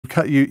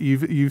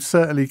you've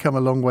certainly come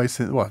a long way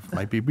since. Well,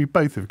 maybe we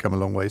both have come a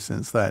long way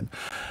since then.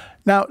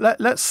 Now,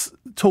 let's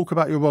talk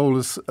about your role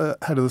as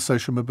head of the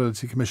Social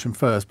Mobility Commission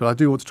first, but I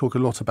do want to talk a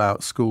lot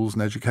about schools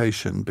and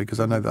education because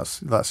I know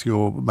that's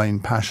your main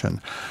passion.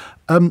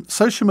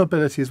 Social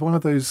mobility is one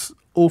of those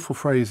awful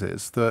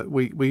phrases that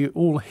we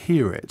all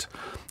hear it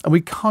and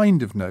we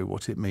kind of know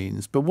what it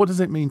means, but what does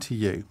it mean to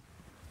you?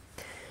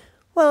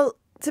 Well,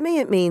 to me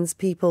it means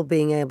people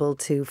being able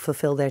to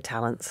fulfill their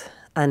talents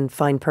and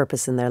find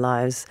purpose in their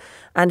lives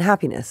and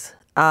happiness.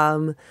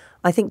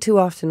 I think too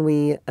often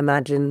we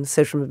imagine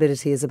social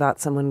mobility is about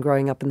someone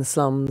growing up in the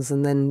slums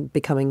and then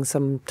becoming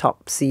some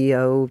top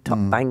CEO, top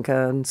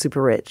banker and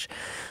super rich.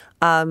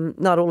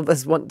 Not all of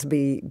us want to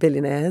be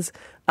billionaires,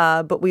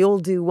 but we all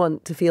do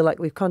want to feel like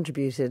we've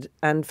contributed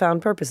and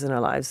found purpose in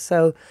our lives.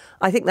 So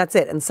I think that's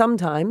it. And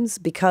sometimes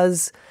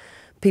because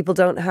people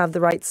don't have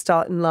the right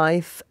start in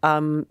life,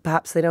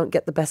 perhaps they don't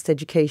get the best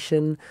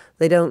education,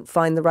 they don't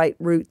find the right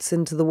routes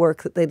into the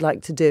work that they'd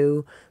like to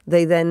do,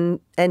 they then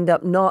end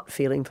up not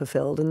feeling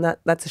fulfilled, and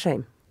that's a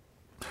shame.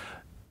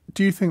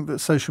 Do you think that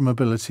social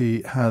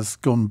mobility has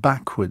gone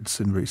backwards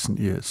in recent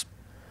years?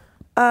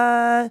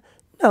 No,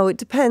 it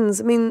depends.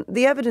 I mean,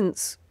 the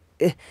evidence,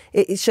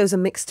 it shows a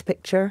mixed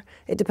picture.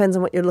 It depends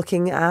on what you're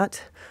looking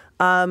at.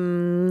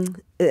 And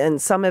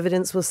some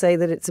evidence will say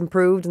that it's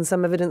improved and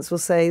some evidence will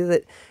say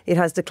that it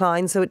has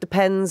declined. So it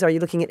depends. Are you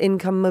looking at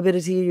income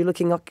mobility? Are you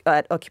looking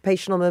at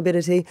occupational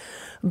mobility?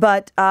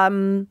 But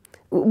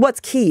what's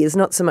key is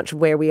not so much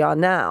where we are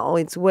now.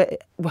 It's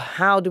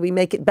how do we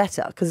make it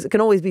better? Because it can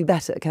always be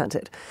better, can't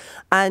it?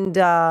 And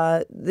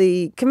at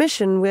the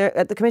Commission, we're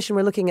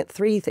looking at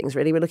three things,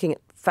 really. We're looking at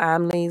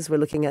families, we're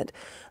looking at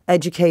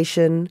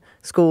education,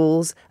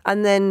 schools,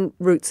 and then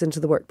routes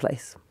into the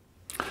workplace.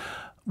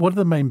 What are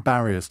the main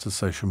barriers to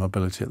social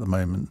mobility at the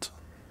moment?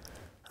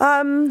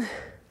 Well,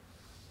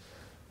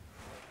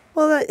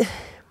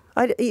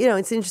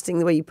 it's interesting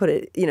the way you put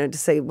it, to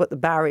say what the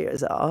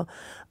barriers are.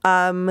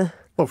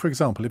 Well, for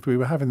example, if we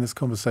were having this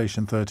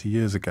conversation 30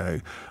 years ago,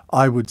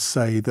 I would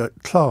say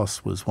that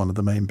class was one of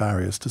the main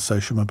barriers to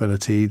social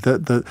mobility,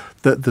 that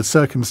the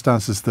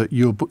circumstances that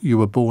you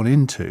were born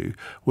into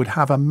would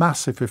have a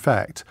massive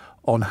effect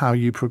on how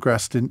you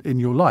progressed in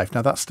your life.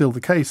 Now, that's still the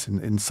case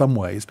in some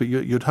ways, but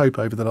you'd hope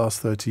over the last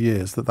 30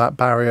 years that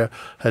barrier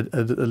had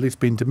at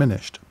least been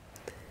diminished.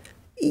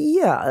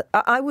 Yeah,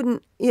 I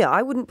wouldn't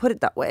put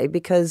it that way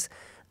because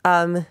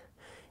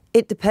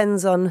it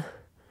depends on,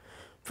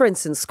 for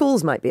instance,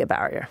 schools might be a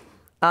barrier.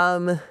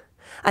 And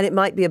it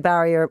might be a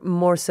barrier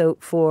more so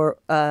for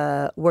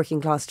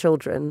working class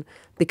children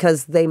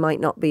because they might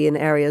not be in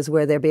areas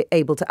where they're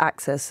able to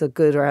access a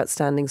good or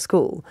outstanding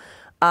school.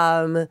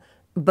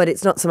 But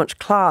it's not so much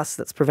class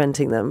that's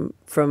preventing them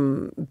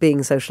from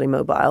being socially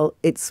mobile.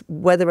 It's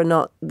whether or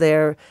not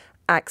they're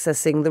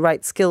accessing the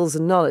right skills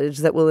and knowledge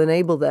that will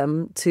enable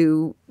them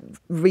to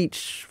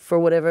reach for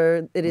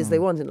whatever it is they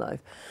want in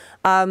life.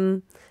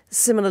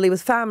 Similarly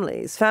with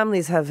families.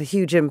 Families have a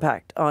huge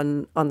impact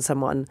on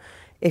someone.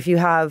 If you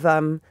have,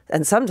 and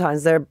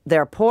sometimes there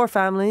are poor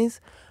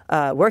families,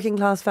 working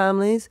class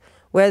families,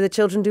 where the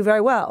children do very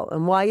well.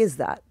 And why is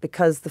that?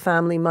 Because the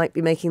family might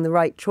be making the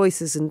right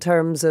choices in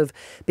terms of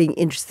being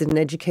interested in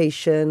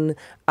education,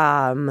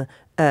 working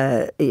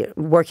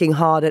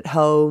hard at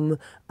home,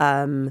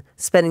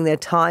 spending their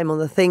time on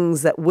the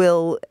things that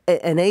will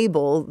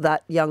enable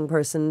that young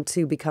person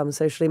to become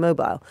socially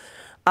mobile.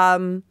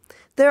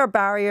 There are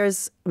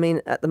barriers. I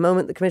mean, at the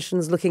moment, the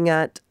Commission's looking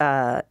at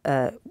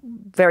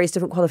various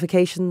different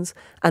qualifications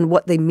and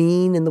what they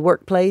mean in the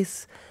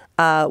workplace.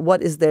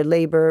 What is their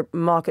labour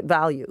market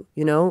value?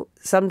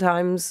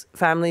 Sometimes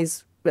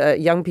families,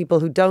 young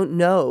people who don't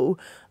know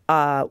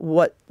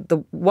what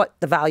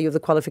the value of the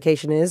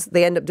qualification is,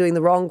 they end up doing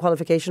the wrong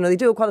qualification, or they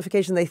do a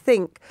qualification they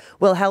think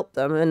will help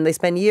them, and they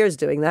spend years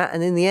doing that,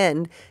 and in the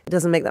end, it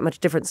doesn't make that much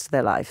difference to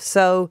their life.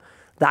 So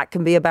that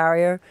can be a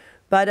barrier.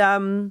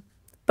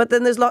 But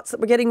then there's lots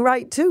that we're getting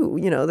right too.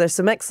 There's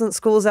some excellent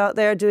schools out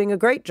there doing a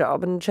great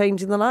job and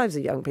changing the lives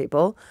of young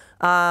people.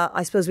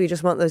 I suppose we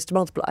just want those to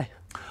multiply.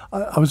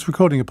 I was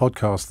recording a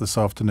podcast this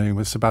afternoon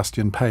with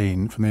Sebastian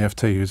Payne from the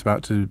FT, who's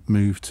about to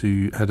move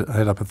to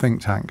head up a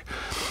think tank.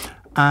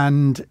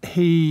 And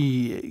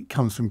he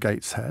comes from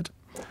Gateshead.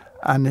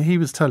 And he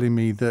was telling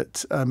me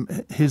that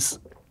his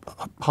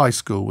high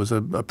school was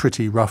a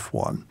pretty rough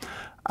one.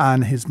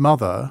 And his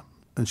mother,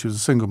 and she was a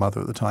single mother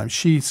at the time,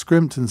 she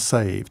scrimped and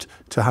saved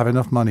to have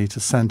enough money to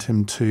send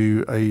him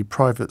to a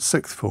private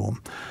sixth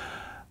form.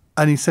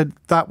 And he said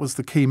that was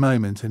the key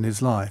moment in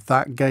his life.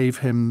 That gave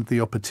him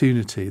the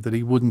opportunity that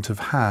he wouldn't have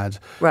had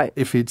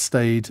if he'd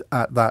stayed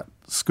at that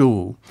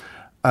school.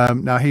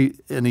 Now, he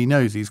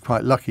knows he's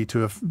quite lucky to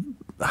have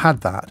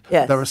had that.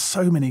 Yes. There are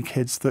so many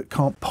kids that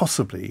can't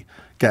possibly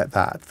get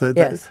that.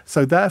 Yes.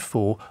 So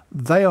therefore,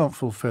 they aren't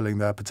fulfilling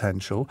their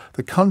potential.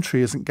 The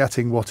country isn't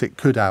getting what it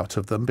could out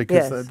of them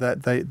because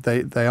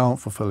they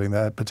aren't fulfilling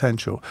their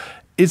potential.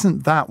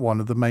 Isn't that one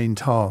of the main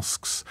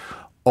tasks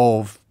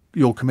of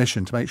your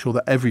commission, to make sure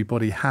that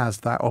everybody has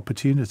that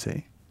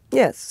opportunity?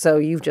 Yes, so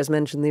you've just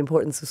mentioned the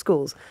importance of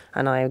schools,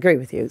 and I agree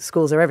with you.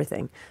 Schools are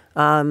everything.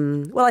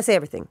 Well, I say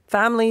everything.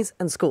 Families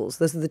and schools.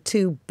 Those are the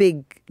two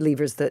big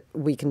levers that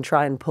we can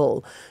try and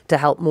pull to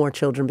help more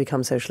children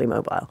become socially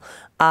mobile.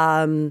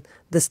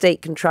 The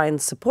state can try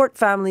and support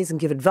families and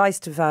give advice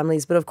to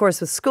families, but of course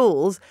with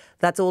schools,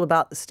 that's all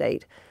about the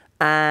state.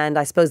 And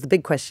I suppose the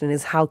big question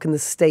is, how can the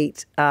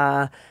state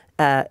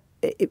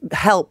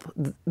help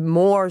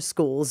more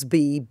schools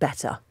be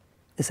better,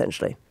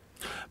 essentially?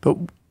 But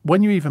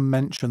when you even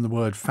mention the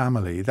word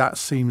family, that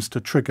seems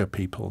to trigger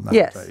people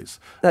nowadays. Yes,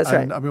 that's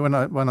right. I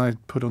mean, when I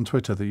put on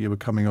Twitter that you were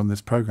coming on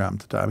this programme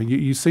today, I mean,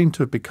 you seem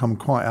to have become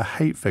quite a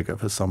hate figure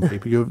for some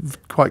people. You're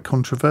quite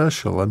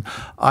controversial, and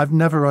I've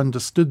never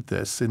understood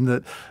this, in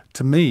that,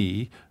 to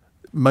me,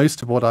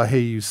 most of what I hear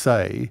you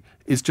say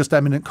is just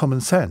eminent common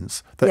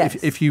sense. That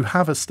yes. if you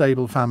have a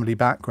stable family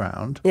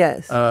background,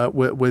 yes.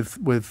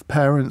 with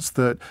parents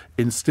that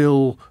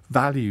instill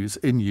values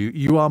in you,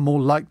 you are more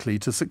likely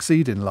to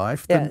succeed in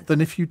life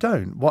than if you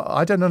don't.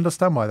 I don't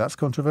understand why that's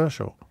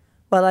controversial.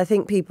 Well, I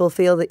think people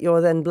feel that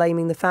you're then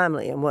blaming the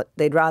family, and what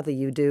they'd rather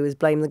you do is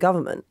blame the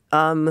government.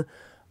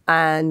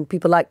 And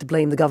people like to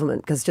blame the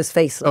government because it's just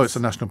faceless. Oh, it's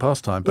a national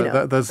pastime,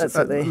 but there's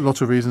a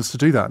lot of reasons to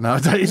do that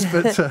nowadays.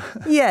 But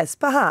yes,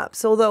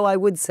 perhaps. Although I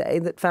would say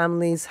that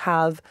families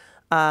have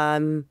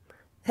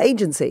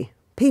agency.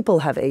 People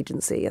have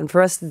agency. And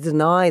for us to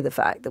deny the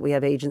fact that we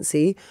have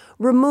agency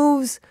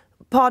removes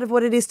part of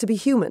what it is to be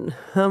human.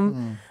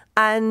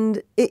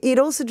 And it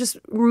also just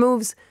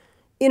removes...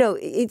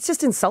 it's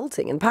just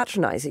insulting and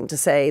patronizing to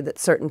say that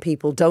certain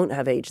people don't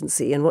have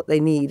agency and what they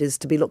need is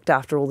to be looked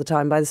after all the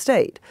time by the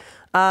state.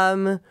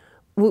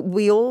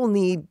 We all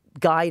need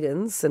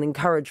guidance and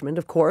encouragement,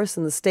 of course,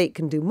 and the state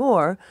can do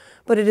more.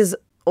 But it is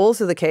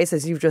also the case,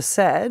 as you've just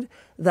said,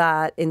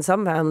 that in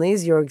some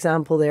families, your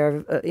example there,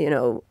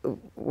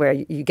 where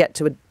you get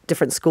to a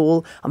different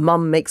school, a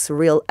mum makes a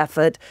real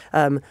effort,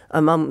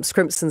 a mum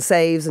scrimps and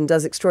saves and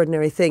does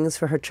extraordinary things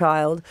for her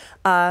child.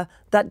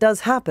 That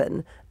does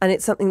happen, and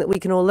it's something that we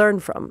can all learn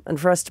from. And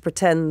for us to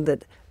pretend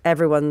that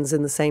everyone's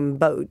in the same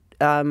boat,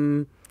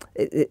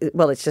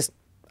 it's just,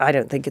 I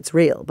don't think it's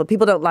real. But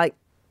people don't like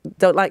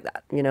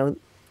that,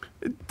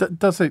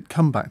 Does it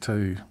come back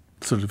to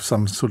sort of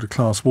some sort of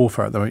class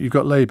warfare at the moment? You've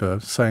got Labour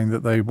saying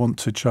that they want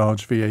to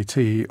charge VAT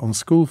on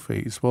school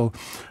fees. Well,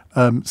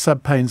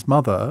 Seb Payne's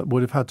mother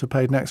would have had to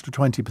pay an extra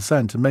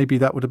 20%, and maybe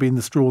that would have been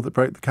the straw that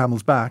broke the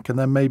camel's back, and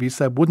then maybe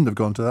Seb wouldn't have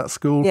gone to that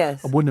school and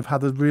wouldn't have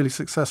had the really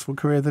successful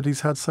career that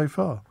he's had so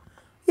far.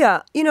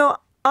 Yeah,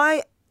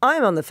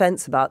 I'm on the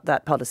fence about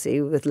that policy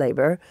with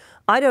Labour.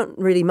 I don't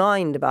really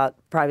mind about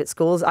private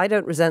schools. I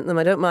don't resent them.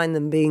 I don't mind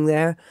them being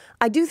there.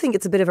 I do think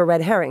it's a bit of a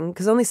red herring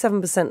because only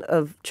 7%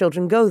 of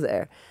children go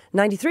there.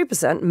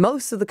 93%,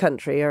 most of the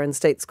country, are in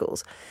state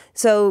schools.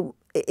 So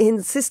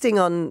insisting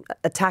on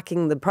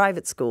attacking the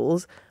private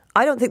schools,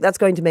 I don't think that's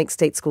going to make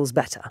state schools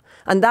better.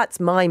 And that's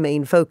my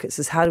main focus,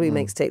 is how do we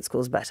make state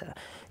schools better?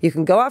 You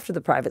can go after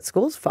the private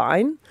schools,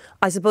 fine.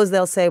 I suppose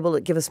they'll say, well,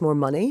 give us more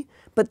money.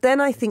 But then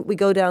I think we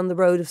go down the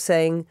road of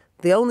saying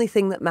the only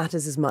thing that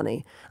matters is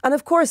money. And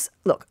of course,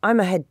 look, I'm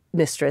a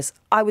headmistress.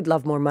 I would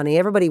love more money.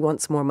 Everybody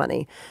wants more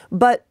money.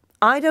 But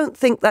I don't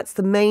think that's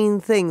the main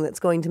thing that's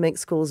going to make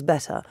schools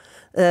better.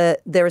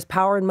 There is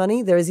power in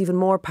money. There is even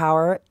more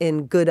power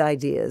in good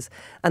ideas.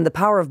 And the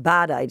power of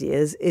bad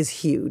ideas is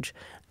huge.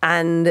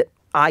 And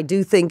I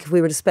do think if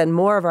we were to spend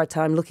more of our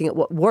time looking at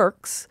what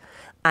works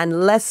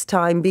and less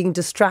time being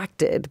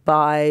distracted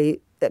by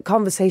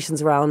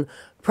conversations around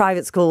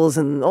private schools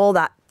and all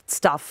that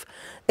stuff,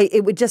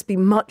 it would just be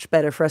much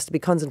better for us to be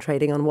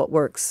concentrating on what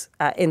works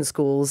in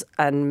schools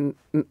and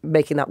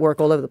making that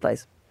work all over the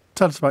place.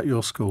 Tell us about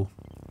your school.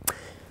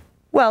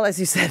 Well, as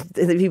you said,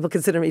 people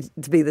consider me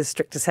to be the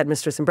strictest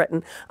headmistress in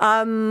Britain.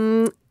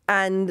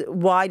 And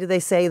why do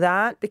they say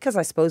that? Because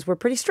I suppose we're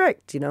pretty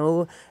strict.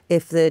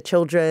 If the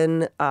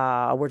children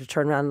were to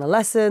turn around in a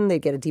lesson, they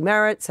get a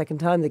demerit. Second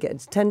time, they get a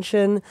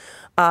detention.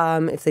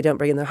 If they don't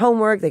bring in their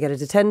homework, they get a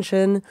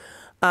detention.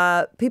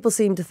 People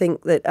seem to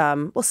think that,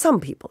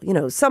 some people,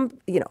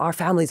 our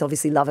families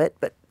obviously love it,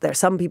 but there are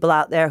some people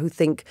out there who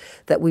think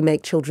that we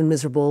make children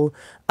miserable.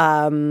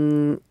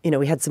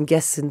 We had some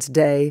guests in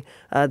today.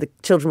 The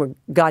children were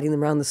guiding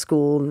them around the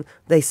school, and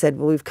they said,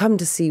 well, we've come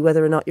to see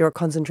whether or not you're a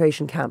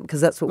concentration camp,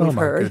 because that's what we've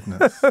heard. Oh, my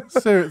goodness.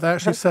 So they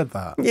actually said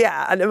that?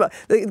 Yeah. And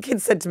the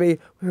kids said to me,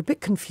 we were a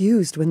bit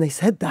confused when they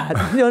said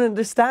that. We don't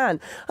understand.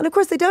 And of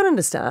course, they don't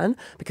understand,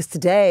 because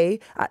today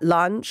at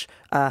lunch,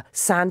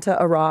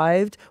 Santa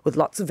arrived with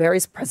lots of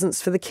various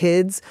presents for the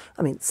kids.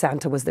 I mean,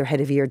 Santa was their head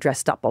of year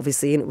dressed up,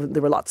 obviously, and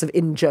there were lots of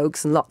in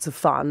jokes and lots of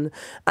fun.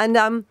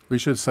 And we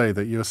should say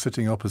that you're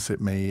sitting opposite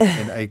me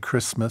in a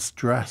Christmas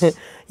dress.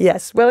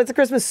 Yes, well, it's a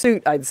Christmas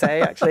suit, I'd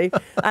say, actually.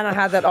 And I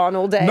had that on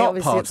all day, Not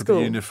obviously, part at school.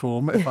 of the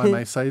uniform, if I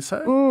may say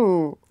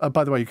so.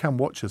 By the way, you can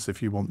watch us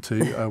if you want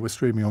to. We're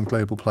streaming on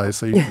Global Play,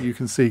 so you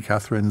can see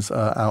Catherine's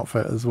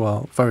outfit as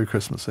well. Very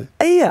Christmassy.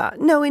 Yeah,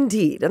 no,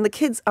 indeed. And the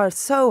kids are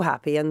so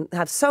happy and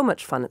have so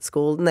much fun at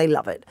school, and they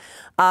love it.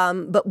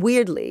 But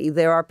weirdly,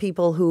 there are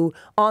people who,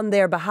 on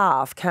their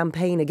behalf,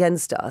 campaign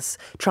against us,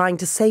 trying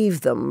to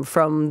save them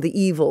from the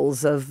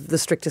evils of the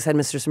strictest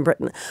headmistress in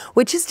Britain,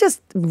 which is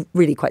just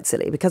really quite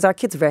silly, because our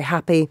kids are very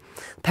happy,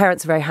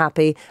 parents are very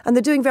happy, and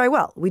they're doing very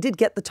well. We did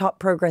get the top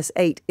Progress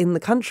 8 in the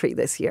country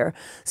this year.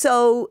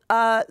 So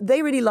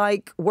they really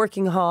like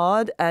working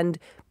hard and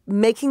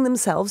making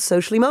themselves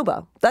socially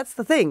mobile. That's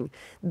the thing.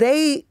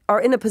 They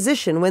are in a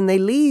position when they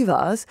leave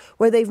us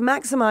where they've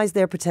maximized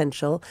their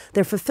potential,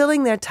 they're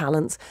fulfilling their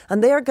talents,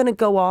 and they are going to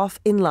go off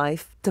in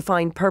life to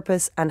find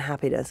purpose and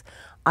happiness.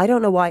 I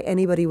don't know why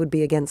anybody would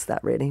be against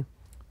that, really.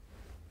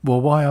 Well,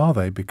 why are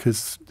they?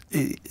 Because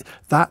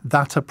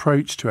that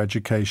approach to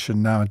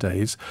education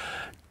nowadays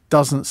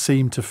doesn't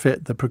seem to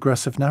fit the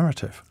progressive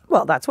narrative.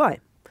 Well, that's why.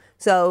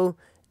 So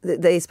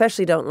they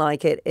especially don't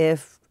like it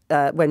if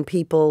when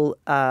people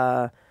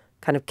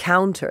kind of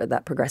counter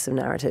that progressive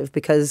narrative,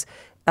 because,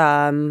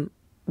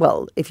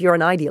 well, if you're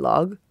an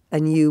ideologue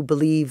and you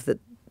believe that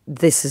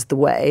this is the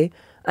way,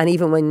 and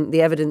even when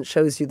the evidence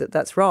shows you that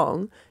that's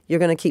wrong, you're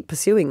going to keep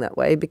pursuing that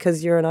way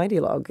because you're an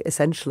ideologue,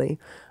 essentially.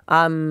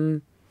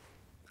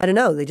 I don't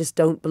know, they just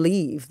don't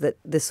believe that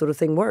this sort of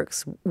thing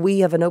works. We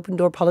have an open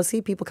door policy.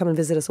 People come and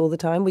visit us all the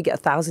time. We get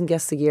 1,000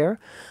 guests a year,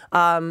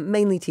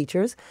 mainly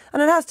teachers.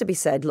 And it has to be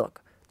said,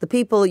 look, the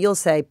people, you'll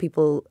say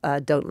people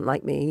don't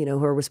like me, you know,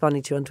 who are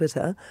responding to you on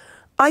Twitter.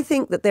 I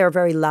think that they're a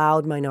very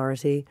loud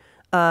minority.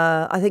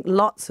 I think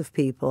lots of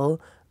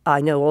people,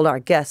 I know all our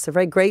guests, are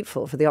very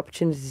grateful for the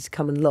opportunity to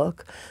come and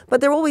look,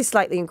 but they're always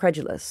slightly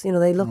incredulous. You know,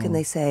 they look and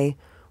they say,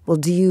 well,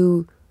 do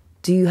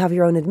you have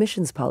your own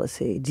admissions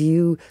policy? Do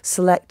you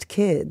select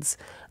kids?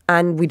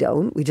 And we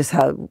don't. We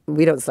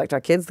don't select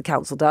our kids. The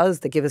council does.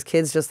 They give us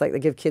kids just like they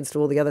give kids to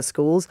all the other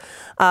schools.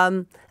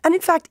 And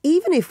in fact,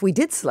 even if we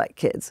did select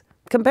kids,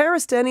 compare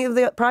us to any of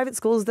the private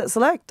schools that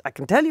select. I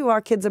can tell you our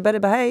kids are better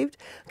behaved.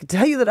 I can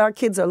tell you that our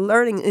kids are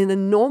learning an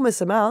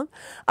enormous amount.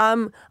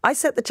 I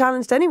set the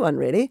challenge to anyone,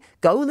 really.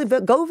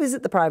 Go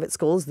visit the private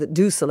schools that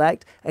do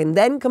select and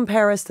then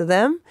compare us to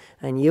them,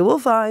 and you will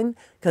find,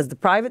 because the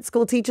private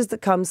school teachers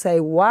that come say,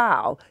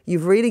 wow,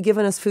 you've really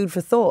given us food for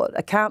thought.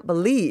 I can't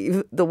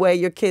believe the way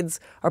your kids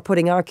are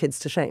putting our kids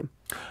to shame.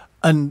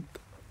 And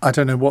I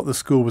don't know what the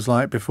school was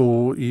like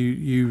before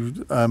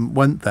you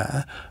went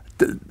there.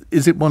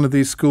 Is it one of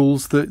these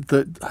schools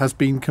that has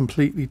been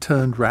completely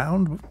turned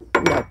round?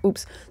 No,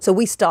 oops. So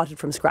we started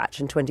from scratch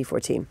in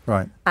 2014.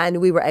 Right.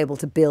 And we were able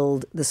to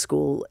build the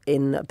school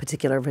in a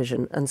particular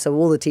vision. And so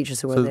all the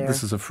teachers who were there... So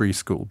this is a free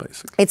school,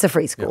 basically? It's a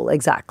free school,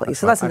 exactly.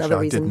 So that's another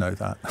reason... I did know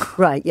that.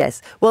 Right,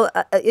 yes. Well,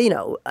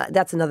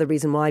 that's another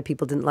reason why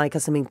people didn't like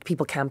us. I mean,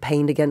 people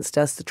campaigned against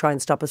us to try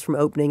and stop us from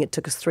opening. It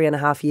took us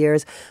 3.5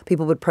 years.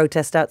 People would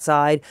protest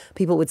outside.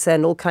 People would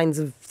send all kinds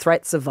of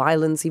threats of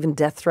violence, even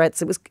death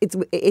threats.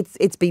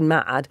 It's been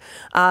mad.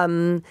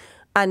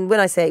 And when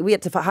I say we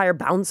had to hire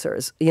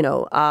bouncers,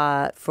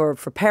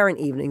 for parent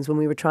evenings when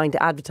we were trying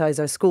to advertise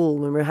our school,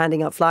 when we were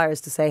handing out flyers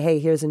to say, hey,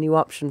 here's a new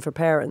option for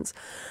parents.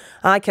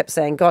 I kept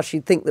saying, gosh,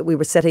 you'd think that we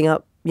were setting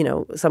up,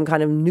 some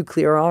kind of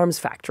nuclear arms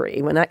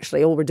factory, when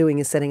actually all we're doing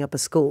is setting up a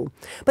school.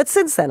 But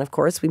since then, of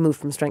course, we moved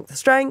from strength to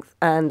strength.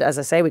 And as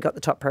I say, we got the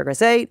top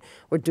Progress 8.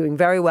 We're doing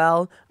very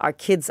well. Our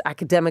kids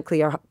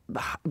academically are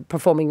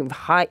performing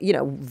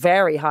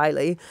very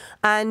highly.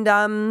 And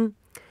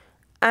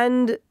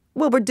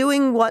well, we're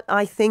doing what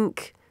I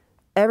think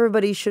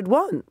everybody should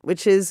want,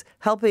 which is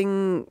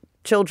helping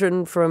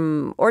children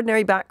from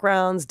ordinary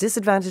backgrounds,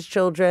 disadvantaged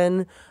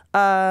children,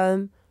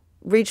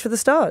 reach for the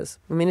stars.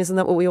 I mean, isn't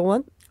that what we all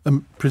want?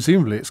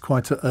 Presumably, it's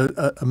quite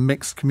a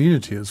mixed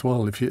community as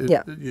well. If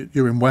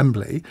you're in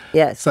Wembley,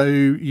 yes. So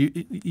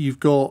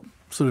you've got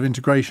sort of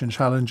integration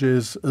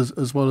challenges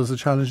as well as the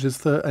challenges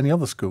that any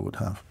other school would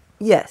have.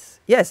 Yes,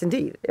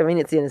 indeed. I mean,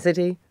 it's the inner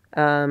city,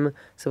 so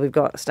we've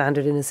got a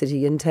standard inner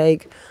city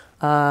intake.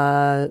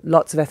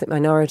 Lots of ethnic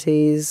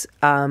minorities,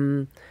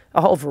 a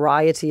whole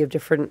variety of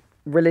different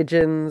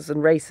religions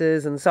and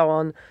races and so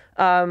on.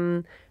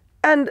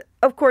 And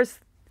of course,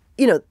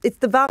 it's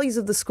the values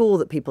of the school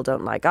that people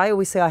don't like. I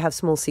always say I have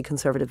small c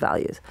conservative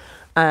values,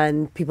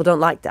 and people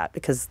don't like that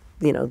because,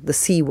 the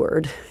C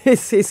word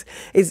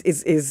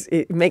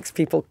it makes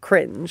people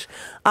cringe.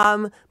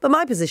 But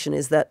my position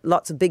is that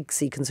lots of big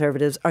C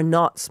conservatives are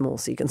not small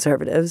c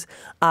conservatives.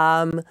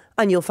 And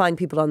you'll find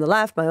people on the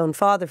left. My own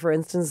father, for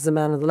instance, is a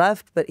man of the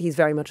left, but he's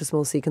very much a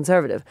small c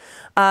conservative.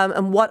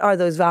 And what are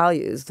those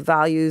values? The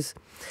values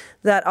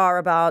that are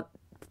about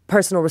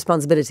personal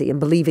responsibility and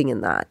believing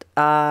in that,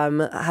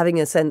 having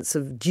a sense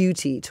of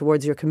duty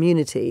towards your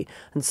community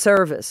and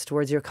service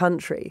towards your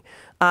country.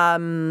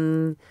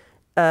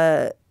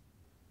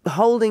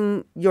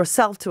 holding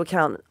yourself to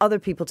account, other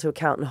people to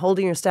account, and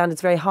holding your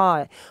standards very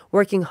high,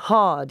 working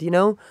hard,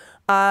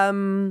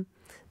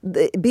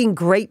 being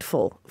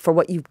grateful for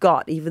what you've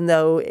got, even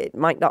though it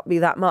might not be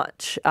that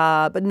much,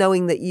 but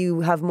knowing that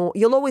you have more,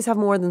 you'll always have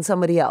more than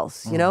somebody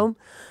else,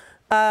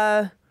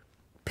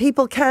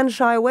 People can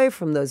shy away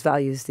from those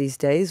values these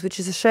days, which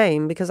is a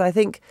shame, because I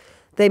think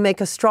they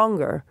make us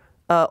stronger,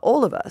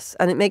 all of us,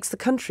 and it makes the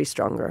country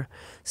stronger.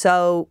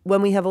 So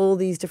when we have all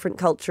these different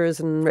cultures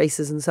and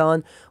races and so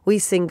on, we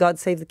sing God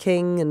Save the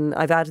King and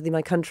I've added thee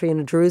my country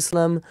in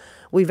Jerusalem.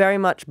 We very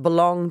much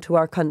belong to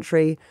our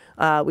country.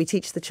 We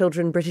teach the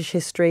children British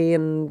history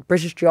and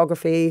British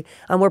geography,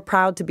 and we're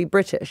proud to be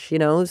British,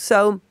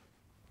 So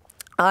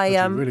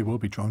you really will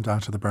be drowned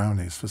out of the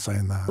brownies for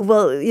saying that.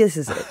 Well, this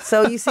is it.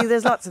 So you see,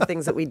 there's lots of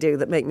things that we do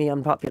that make me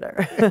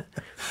unpopular.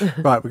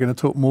 Right, we're going to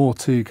talk more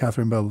to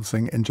Katharine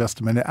Birbalsingh in just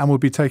a minute, and we'll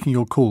be taking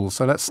your calls.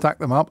 So let's stack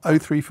them up.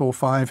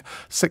 0345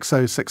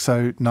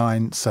 6060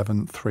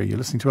 973. You're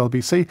listening to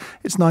LBC.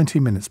 It's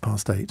 19 minutes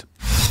past 8.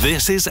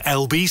 This is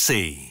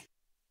LBC.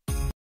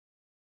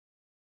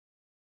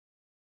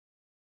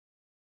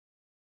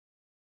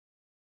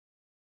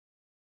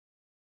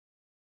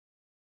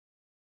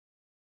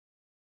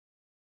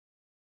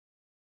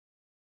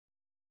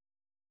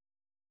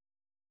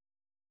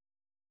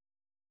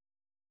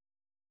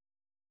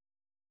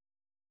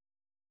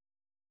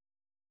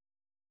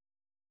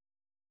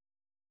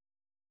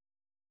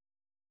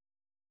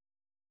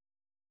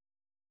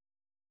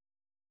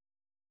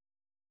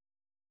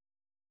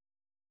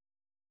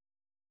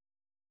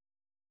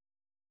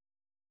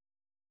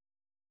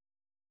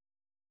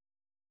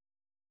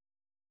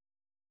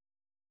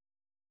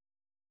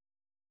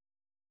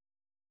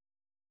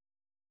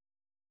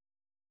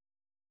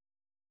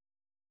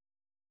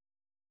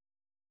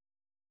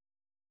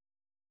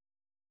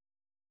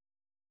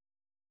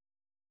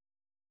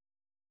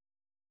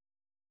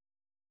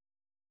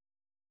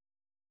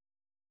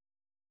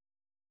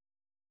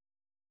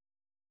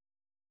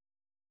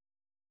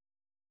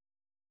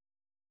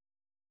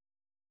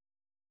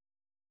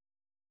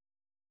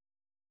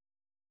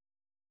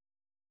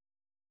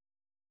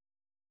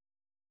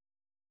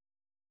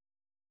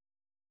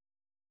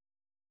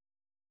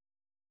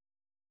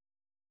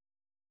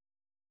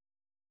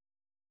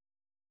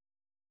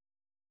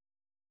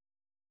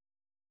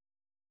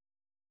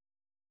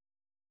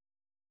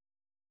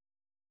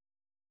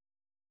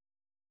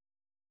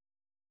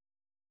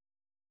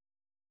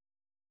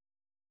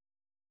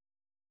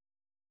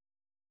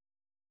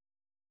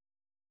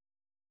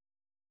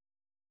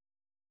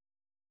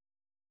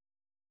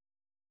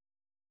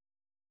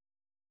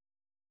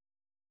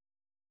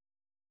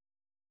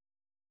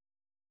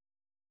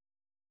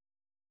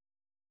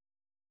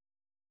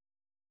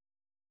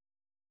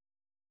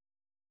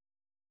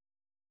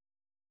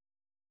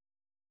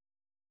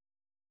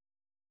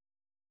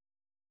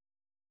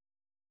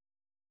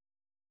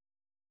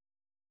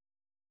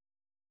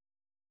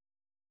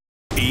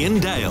 Iain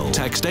Dale.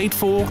 Text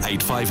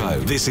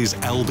 84850. This is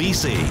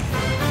LBC.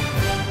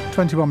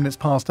 21 minutes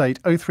past 8,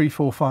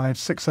 0345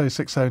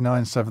 6060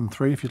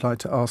 973 if you'd like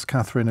to ask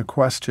Katharine a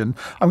question.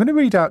 I'm going to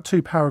read out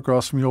 2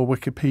 paragraphs from your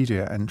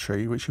Wikipedia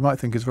entry, which you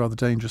might think is a rather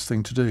dangerous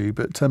thing to do,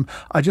 but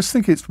I just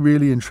think it's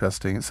really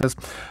interesting. It says,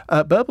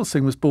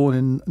 Birbalsingh was born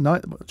in,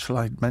 shall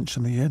I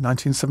mention the year,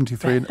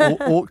 1973 in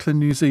Auckland,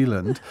 New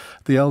Zealand,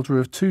 the elder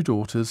of 2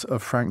 daughters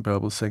of Frank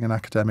Birbalsingh, an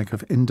academic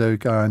of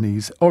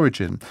Indo-Guyanese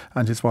origin,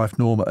 and his wife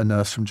Norma, a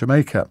nurse from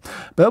Jamaica.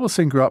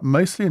 Birbalsingh grew up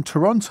mostly in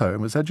Toronto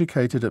and was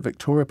educated at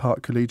Victoria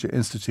Park Collegiate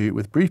Institute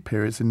with brief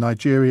periods in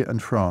Nigeria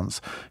and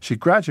France. She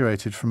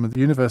graduated from the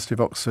University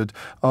of Oxford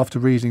after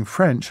reading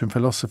French and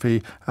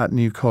philosophy at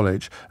New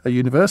College. At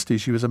university,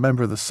 she was a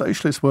member of the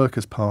Socialist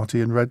Workers'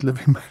 Party and read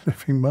Living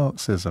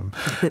Marxism.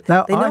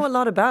 Now, they know a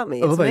lot about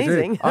me. It's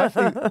amazing. I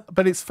think,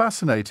 but it's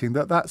fascinating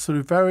that sort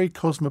of very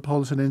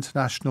cosmopolitan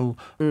international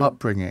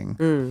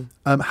upbringing.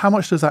 How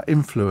much does that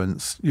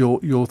influence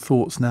your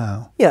thoughts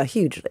now? Yeah,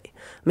 hugely.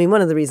 I mean, one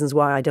of the reasons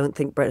why I don't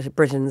think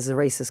Britain is a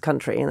racist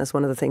country, and that's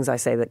one of the things I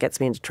say that gets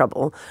me into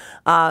trouble,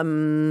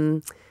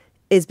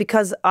 is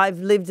because I've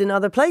lived in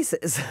other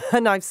places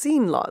and I've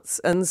seen lots.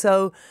 And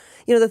so,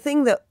 the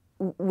thing that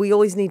we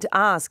always need to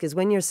ask is,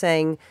 when you're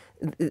saying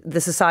the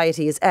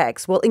society is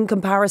X, well, in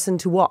comparison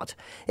to what?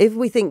 If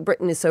we think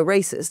Britain is so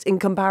racist, in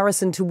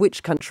comparison to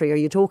which country are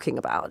you talking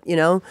about?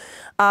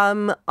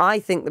 I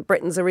think that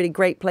Britain's a really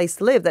great place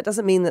to live. That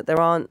doesn't mean that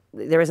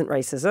there isn't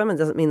racism, and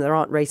doesn't mean there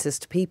aren't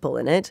racist people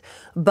in it.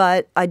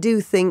 But I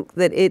do think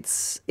that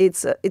it's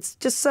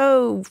just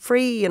so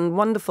free and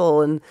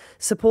wonderful and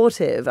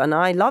supportive, and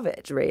I love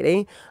it,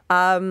 really.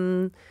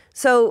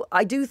 So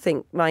I do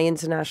think my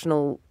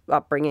international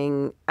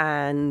upbringing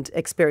and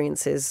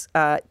experiences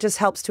just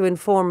helps to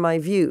inform my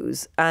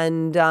views,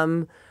 and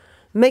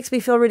makes me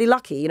feel really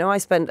lucky. I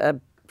spent a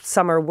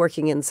summer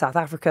working in South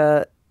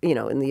Africa,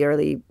 in the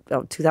early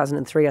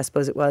 2003, I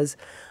suppose it was,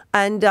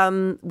 and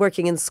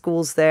working in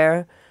schools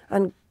there.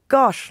 And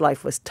gosh,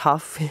 life was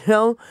tough,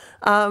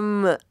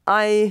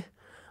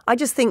 I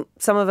just think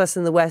some of us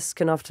in the West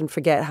can often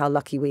forget how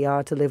lucky we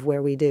are to live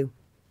where we do.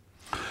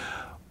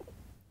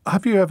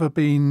 Have you ever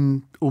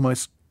been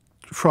almost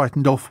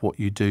frightened off what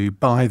you do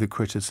by the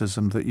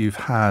criticism that you've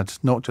had,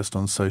 not just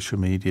on social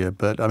media,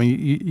 but I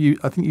mean,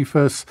 I think you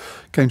first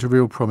came to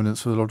real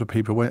prominence with a lot of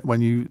people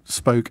when you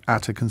spoke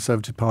at a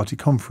Conservative Party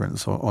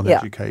conference on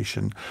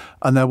education,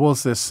 and there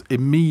was this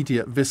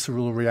immediate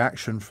visceral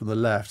reaction from the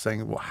left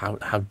saying, "Well,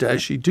 how dare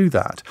she do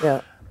that?"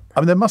 Yeah. I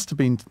mean, there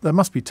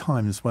must be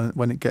times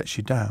when it gets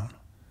you down.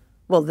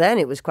 Well, then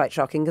it was quite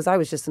shocking because I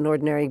was just an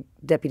ordinary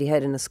deputy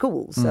head in a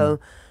school. So,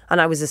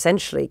 and I was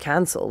essentially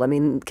cancelled. I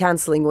mean,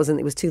 cancelling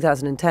it was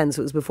 2010,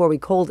 so it was before we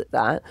called it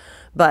that.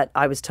 But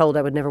I was told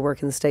I would never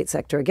work in the state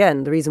sector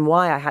again. The reason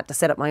why I had to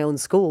set up my own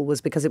school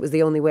was because it was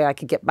the only way I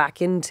could get back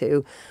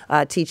into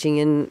teaching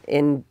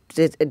in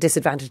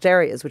disadvantaged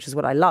areas, which is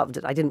what I loved.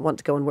 I didn't want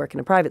to go and work in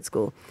a private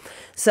school.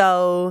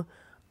 So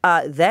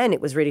then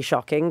it was really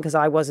shocking because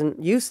I wasn't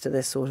used to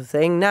this sort of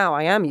thing. Now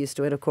I am used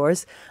to it, of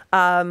course.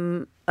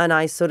 And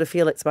I sort of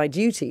feel it's my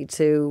duty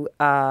to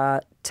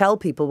tell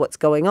people what's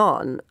going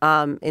on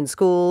in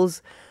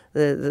schools,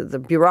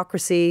 the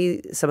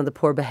bureaucracy, some of the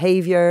poor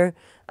behaviour,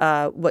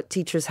 what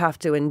teachers have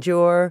to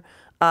endure,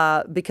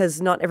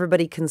 because not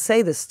everybody can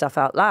say this stuff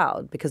out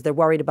loud because they're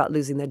worried about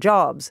losing their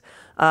jobs.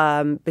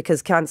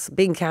 Because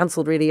being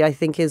cancelled really, I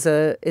think, is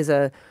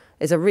a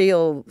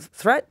real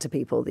threat to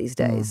people these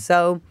days.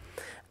 So,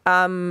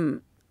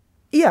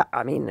 yeah,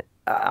 I mean,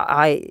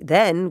 I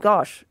then,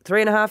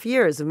 3.5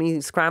 years of me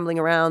scrambling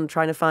around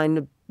trying to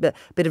find a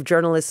bit of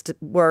journalist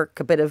work,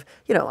 a bit of,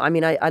 I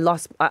mean, I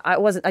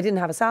didn't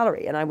have a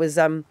salary, and I was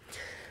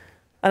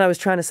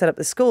trying to set up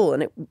the school,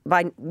 and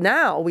by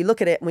now we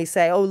look at it and we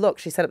say, oh, look,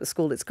 she set up the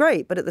school, it's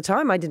great. But at the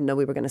time I didn't know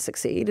we were going to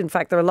succeed. In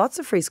fact, there are lots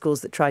of free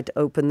schools that tried to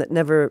open that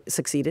never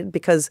succeeded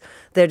because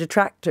their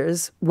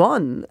detractors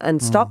won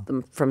and stopped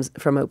them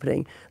from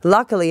opening.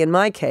 Luckily, in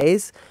my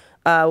case,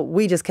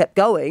 we just kept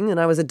going, and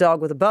I was a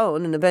dog with a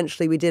bone, and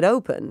eventually we did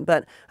open.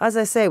 But as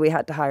I say, we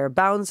had to hire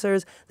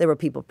bouncers. There were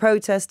people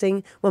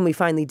protesting. When we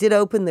finally did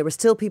open, there were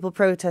still people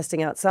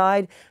protesting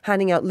outside,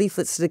 handing out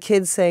leaflets to the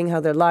kids saying how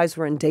their lives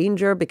were in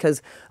danger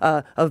because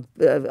of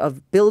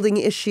building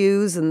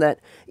issues, and that,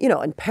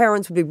 and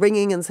parents would be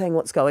ringing and saying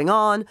what's going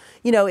on.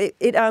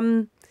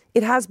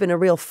 It has been a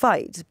real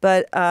fight,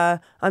 but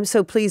I'm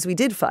so pleased we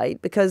did fight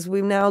because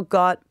we've now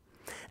got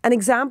an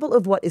example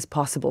of what is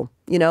possible,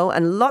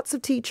 and lots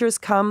of teachers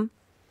come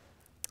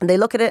and they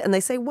look at it and they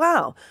say,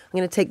 wow, I'm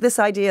going to take this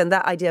idea and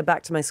that idea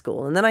back to my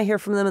school. And then I hear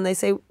from them and they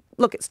say,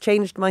 look, it's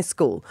changed my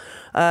school.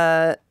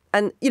 And,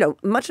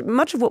 much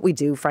of what we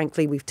do,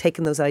 frankly, we've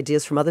taken those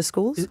ideas from other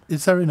schools.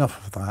 Is there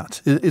enough of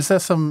that? Is there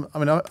some,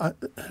 I mean,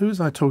 who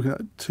was I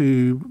talking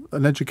to?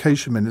 An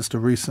education minister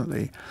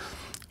recently.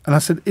 And I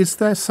said, is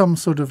there some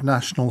sort of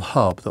national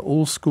hub that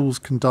all schools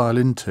can dial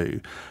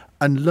into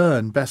and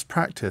learn best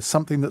practice,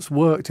 something that's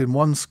worked in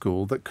one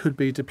school that could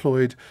be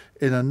deployed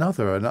in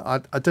another? And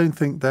I don't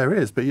think there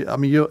is. But, I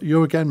mean,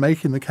 you're again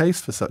making the case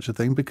for such a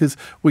thing because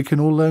we can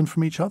all learn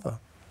from each other.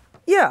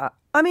 Yeah.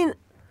 I mean,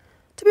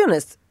 to be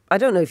honest, I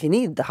don't know if you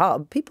need the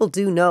hub. People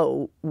do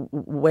know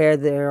where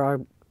there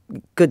are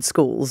good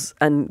schools,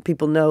 and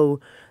people know,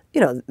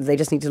 they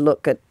just need to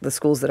look at the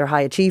schools that are high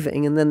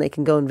achieving, and then they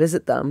can go and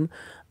visit them.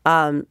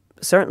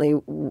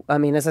 Certainly, I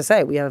mean, as I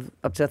say, we have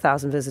up to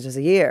 1,000 visitors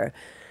a year.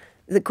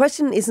 The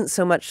question isn't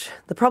so much,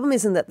 the problem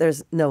isn't that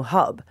there's no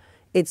hub.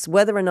 It's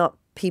whether or not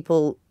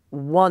people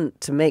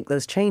want to make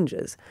those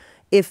changes.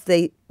 If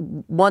they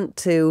want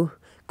to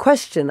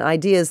question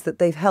ideas that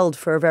they've held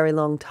for a very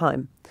long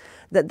time.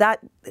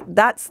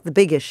 That's the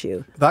big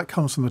issue. That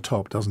comes from the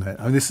top, doesn't it?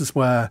 I mean, this is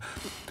where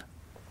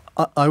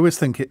I always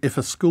think if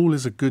a school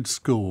is a good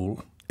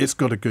school, it's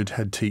got a good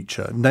head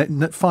teacher.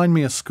 Find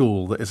me a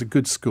school that is a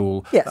good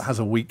school that has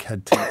a weak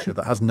head teacher,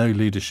 that has no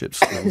leadership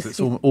skills.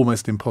 It's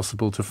almost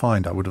impossible to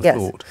find, I would have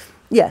thought.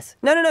 Yes.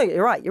 No,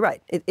 you're right.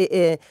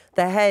 The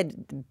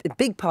head, a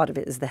big part of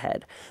it is the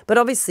head. But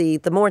obviously,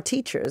 the more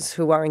teachers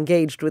who are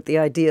engaged with the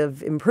idea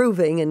of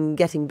improving and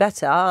getting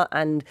better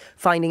and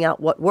finding out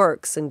what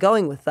works and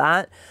going with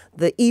that,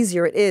 the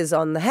easier it is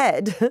on the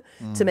head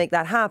to make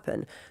that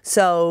happen.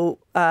 So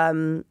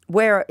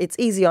where it's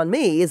easy on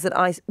me is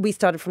that we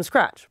started from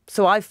scratch.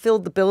 So I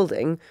filled the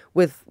building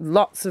with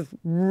lots of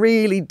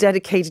really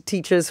dedicated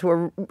teachers who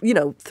are,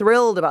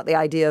 thrilled about the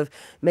idea of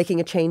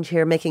making a change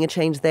here, making a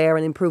change there,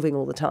 and improving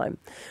all the time.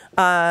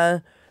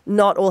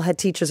 Not all head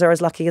teachers are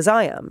as lucky as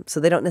I am, so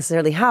they don't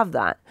necessarily have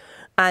that.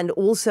 And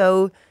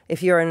also,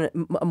 if you're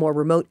in a more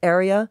remote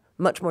area,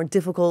 much more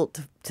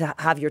difficult to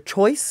have your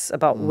choice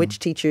about which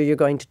teacher you're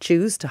going to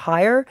choose to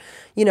hire,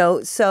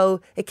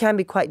 so it can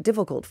be quite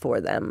difficult for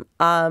them.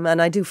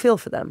 And I do feel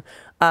for them.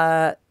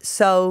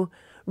 So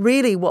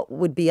really what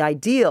would be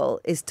ideal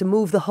is to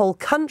move the whole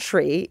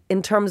country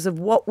in terms of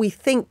what we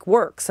think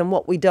works and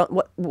what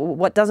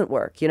doesn't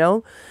work,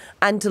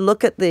 and to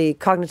look at the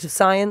cognitive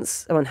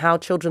science on how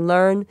children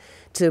learn,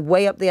 to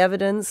weigh up the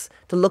evidence,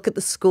 to look at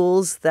the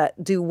schools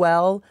that do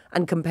well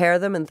and compare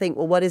them and think,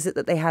 well, what is it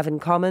that they have in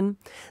common?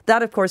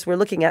 That, of course, we're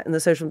looking at in the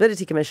Social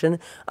Mobility Commission.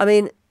 I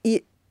mean,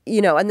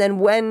 and then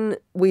when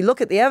we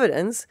look at the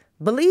evidence,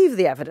 believe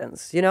the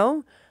evidence,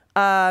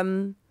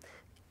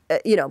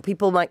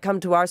 people might come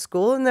to our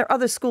school, and there are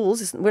other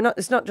schools.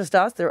 It's not just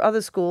us. There are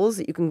other schools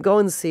that you can go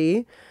and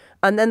see,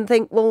 and then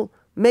think, well,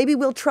 maybe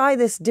we'll try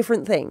this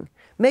different thing.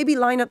 Maybe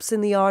lineups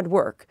in the yard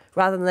work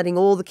rather than letting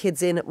all the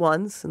kids in at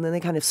once and then they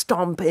kind of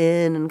stomp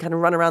in and kind of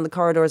run around the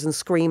corridors and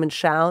scream and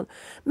shout.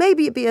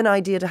 Maybe it'd be an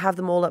idea to have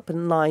them all up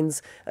in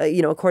lines,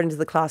 according to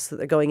the class that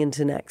they're going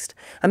into next.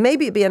 And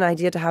maybe it'd be an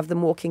idea to have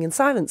them walking in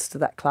silence to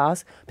that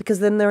class, because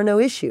then there are no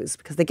issues,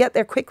 because they get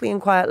there quickly and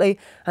quietly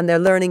and they're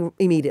learning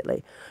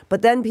immediately.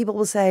 But then people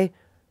will say,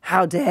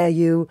 how dare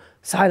you,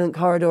 silent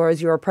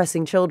corridors, you're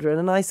oppressing children.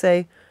 And I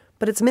say,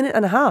 but it's a minute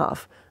and a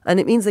half and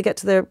it means they get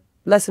to their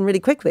lesson really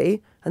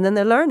quickly and then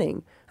they're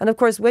learning. And of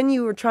course, when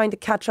you are trying to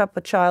catch up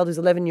a child who's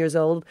 11 years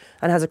old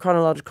and has a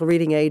chronological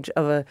reading age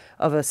of a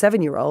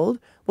 7-year-old,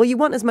 well, you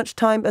want as much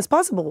time as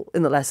possible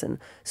in the lesson.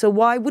 So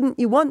why wouldn't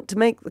you want to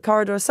make the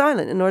corridor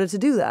silent in order to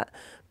do that?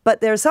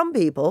 But there are some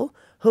people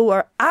who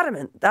are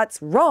adamant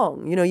that's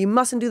wrong. You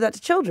mustn't do that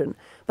to children.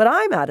 But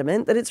I'm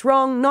adamant that it's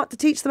wrong not to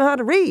teach them how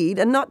to read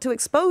and not to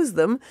expose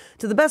them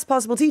to the best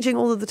possible teaching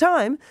all of the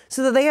time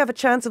so that they have a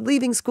chance of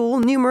leaving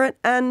school numerate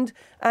and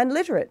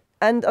literate.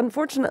 And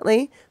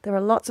unfortunately, there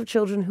are lots of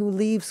children who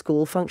leave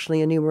school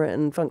functionally innumerate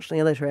and functionally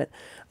illiterate.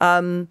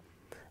 And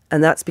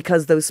that's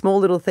because those small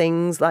little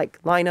things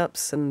like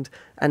lineups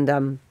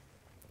and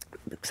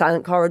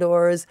silent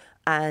corridors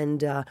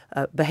and a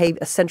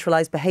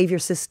centralized behavior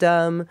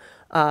system,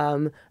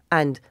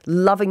 and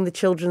loving the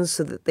children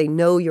so that they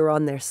know you're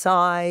on their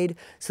side,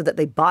 so that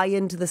they buy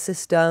into the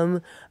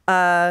system.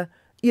 If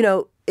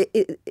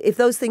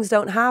those things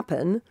don't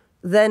happen,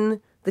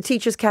 then the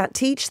teachers can't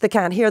teach, they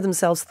can't hear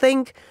themselves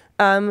think.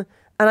 And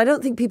I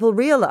don't think people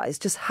realise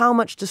just how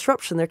much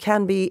disruption there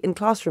can be in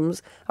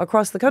classrooms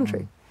across the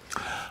country.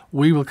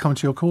 We will come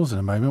to your calls in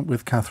a moment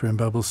with Katharine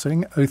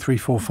Birbalsingh,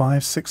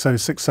 0345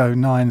 6060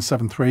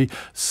 973.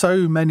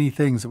 So many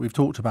things that we've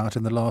talked about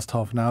in the last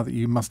half an hour that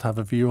you must have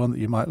a view on, that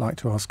you might like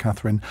to ask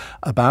Katharine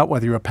about,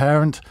 whether you're a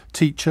parent,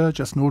 teacher,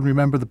 just an ordinary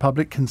member of the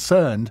public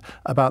concerned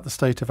about the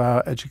state of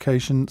our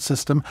education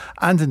system.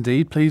 And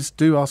indeed, please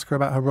do ask her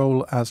about her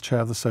role as chair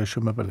of the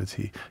Social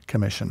Mobility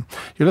Commission.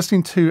 You're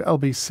listening to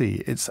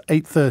LBC. It's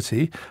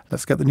 8:30.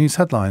 Let's get the news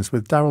headlines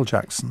with Daryl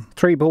Jackson.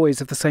 3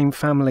 boys of the same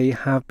family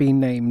have been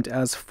named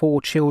as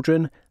 4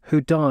 children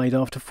who died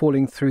after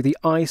falling through the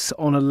ice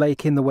on a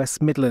lake in the West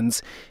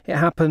Midlands. It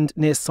happened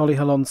near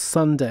Solihull on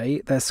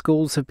Sunday. Their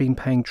schools have been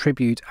paying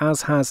tribute,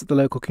 as has the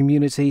local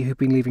community, who've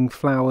been leaving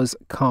flowers,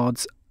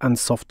 cards and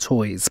soft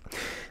toys.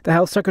 The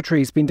Health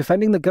Secretary has been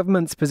defending the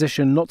government's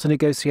position not to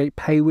negotiate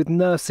pay with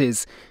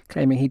nurses,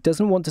 claiming he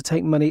doesn't want to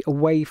take money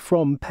away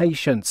from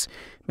patients.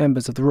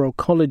 Members of the Royal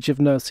College of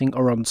Nursing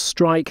are on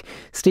strike.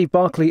 Steve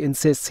Barclay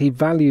insists he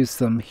values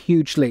them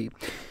hugely.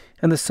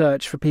 And the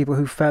search for people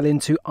who fell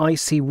into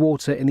icy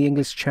water in the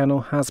English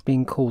Channel has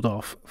been called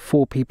off.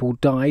 4 people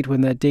died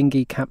when their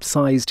dinghy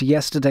capsized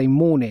yesterday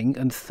morning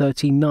and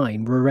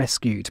 39 were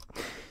rescued.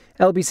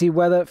 LBC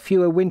weather,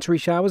 fewer wintry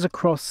showers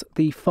across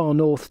the far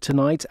north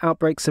tonight.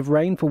 Outbreaks of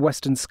rain for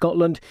western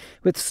Scotland,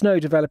 with snow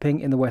developing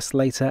in the west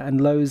later and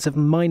lows of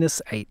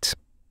 -8.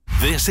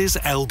 This is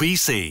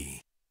LBC.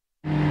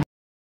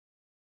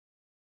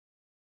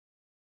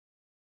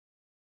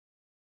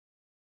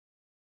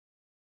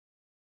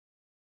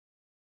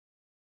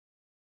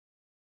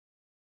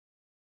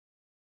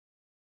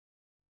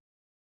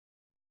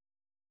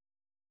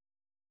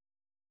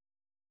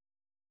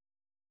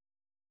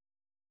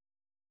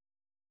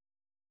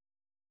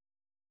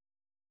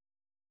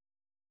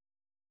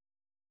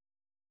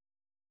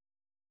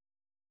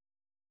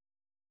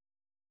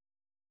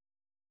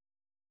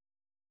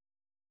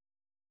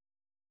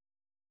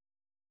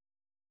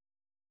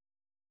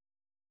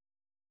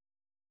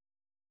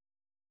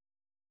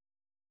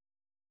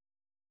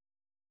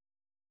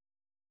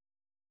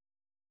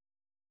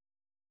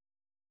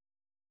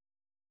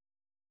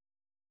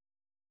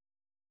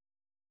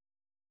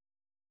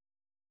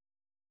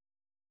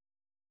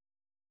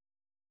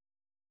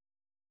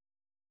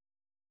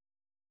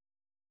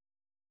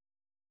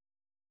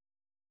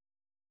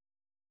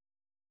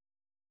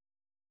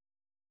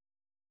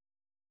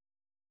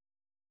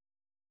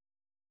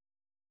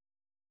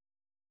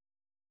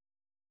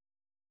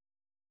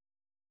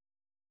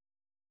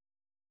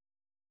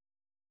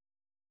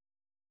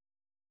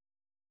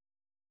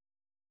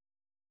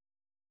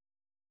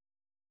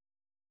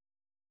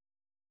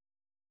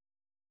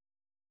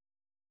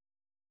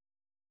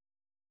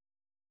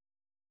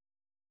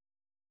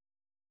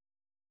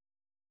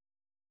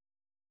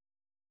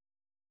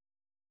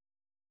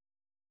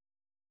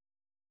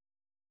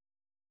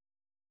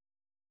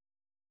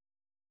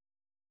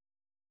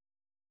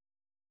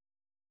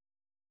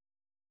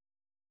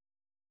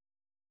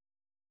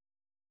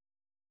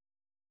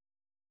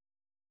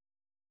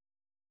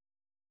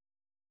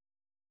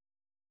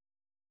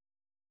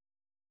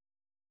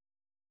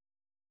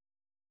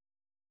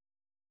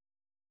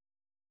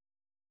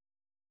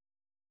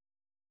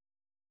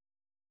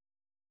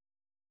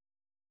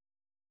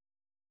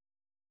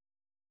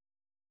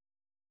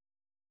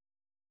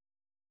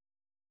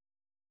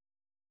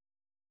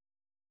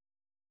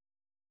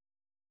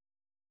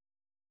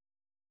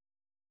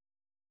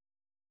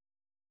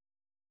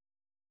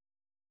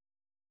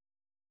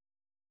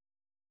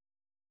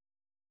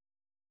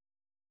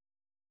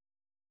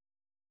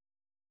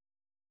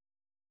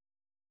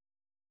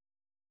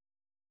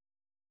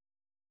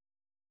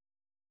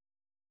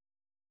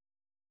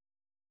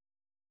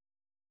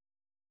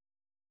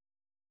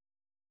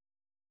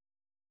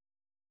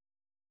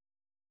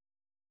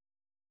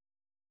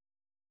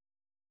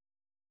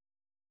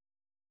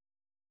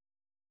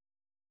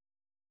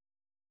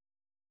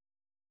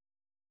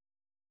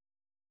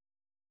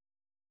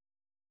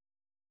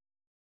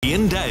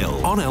 Iain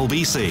Dale on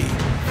LBC.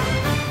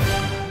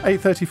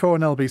 8:34 on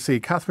LBC.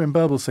 Katharine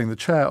Birbalsingh, the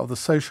chair of the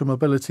Social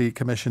Mobility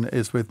Commission,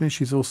 is with me.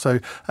 She's also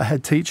a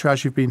head teacher,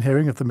 as you've been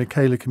hearing, of the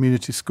Michaela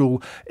Community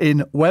School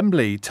in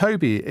Wembley.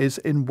 Toby is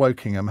in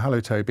Wokingham. Hello,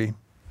 Toby.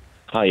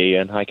 Hi,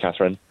 Ian. Hi,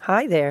 Catherine.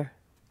 Hi there.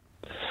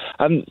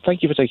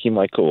 Thank you for taking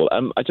my call.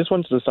 I just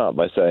wanted to start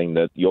by saying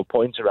that your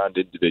point around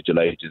individual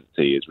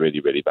agency is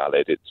really, really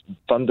valid. It's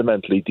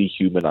fundamentally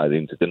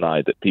dehumanising to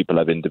deny that people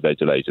have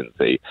individual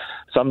agency.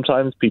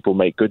 Sometimes people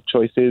make good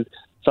choices.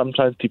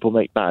 Sometimes people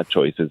make bad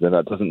choices, and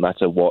that doesn't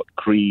matter what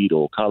creed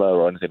or colour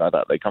or anything like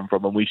that they come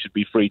from, and we should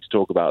be free to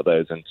talk about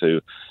those and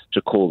to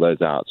call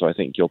those out. So I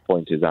think your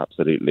point is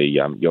absolutely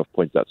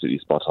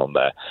spot on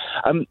there.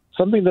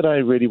 Something that I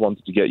really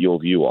wanted to get your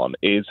view on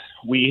is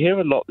we hear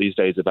a lot these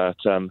days about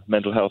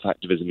mental health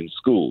activism in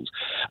schools,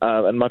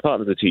 and my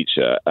partner's a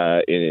teacher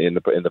in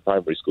the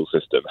primary school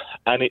system,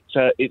 and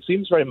it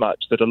seems very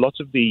much that a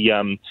lot of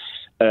the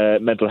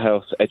mental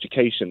health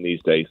education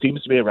these days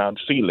seems to be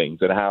around feelings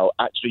and how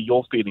actually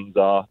your feelings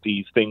are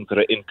these things that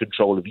are in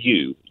control of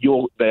you.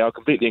 They are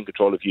completely in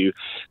control of you.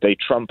 They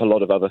trump a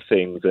lot of other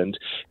things. And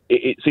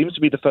it seems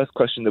to be the first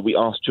question that we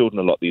ask children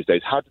a lot these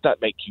days. How did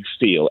that make you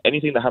feel?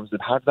 Anything that happens,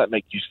 how did that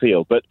make you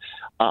feel? But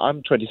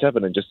I'm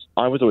 27 and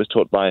I was always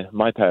taught by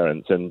my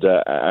parents and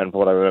from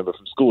what I remember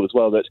from school as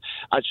well, that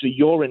actually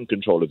you're in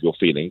control of your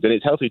feelings, and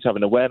it's healthy to have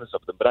an awareness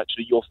of them, but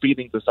actually your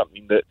feelings are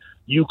something that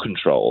you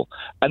control.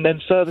 And then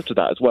further to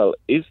that as well,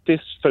 is this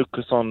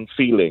focus on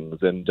feelings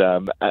and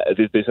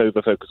is this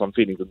over-focus on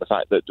feelings and the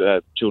fact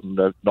that children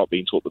are not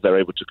being taught that they're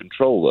able to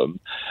control them,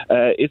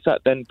 is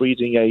that then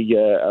breeding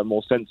a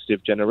more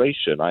sensitive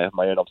generation? I have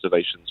my own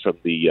observations from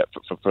the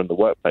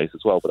workplace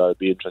as well, but I would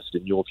be interested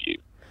in your view.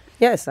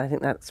 Yes, I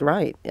think that's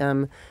right.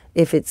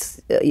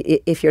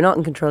 If you're not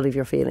in control of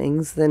your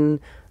feelings, then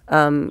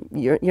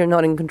you're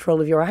not in control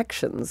of your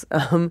actions,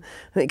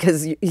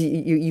 because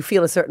you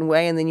feel a certain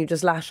way and then you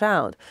just lash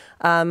out.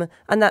 And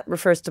that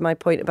refers to my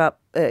point about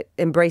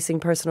embracing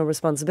personal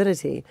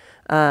responsibility.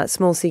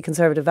 Small C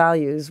conservative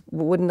values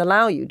wouldn't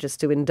allow you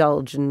just to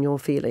indulge in your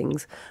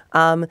feelings.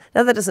 Now,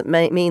 that doesn't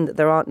mean that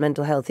there aren't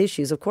mental health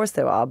issues. Of course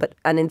there are.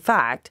 And in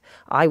fact,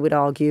 I would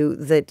argue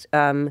that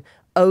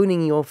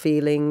owning your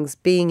feelings,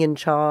 being in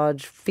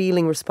charge,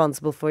 feeling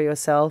responsible for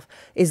yourself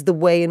is the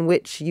way in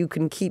which you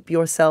can keep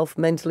yourself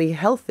mentally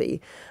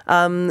healthy.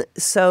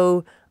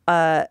 So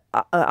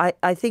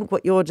I think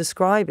what you're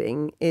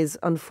describing is,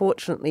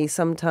 unfortunately,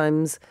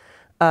 sometimes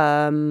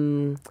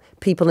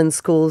people in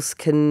schools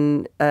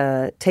can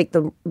take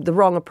the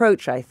wrong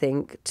approach, I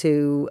think,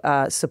 to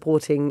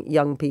supporting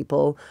young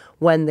people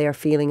when they're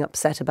feeling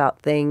upset about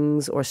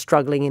things or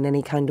struggling in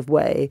any kind of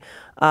way.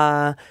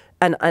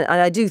 And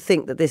I do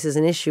think that this is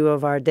an issue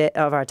of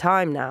our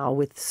time now,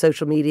 with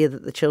social media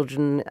that the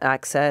children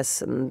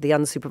access and the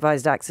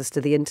unsupervised access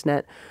to the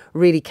internet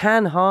really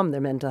can harm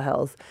their mental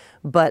health.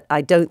 But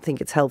I don't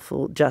think it's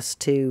helpful just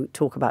to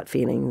talk about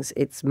feelings.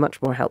 It's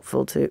much more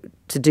helpful to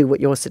do what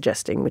you're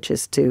suggesting, which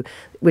is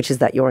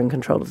that you're in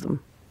control of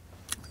them.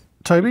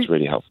 Toby? It's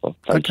really helpful.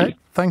 Thank you.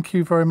 Thank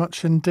you very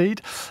much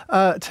indeed.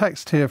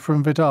 Text here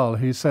from Vidal,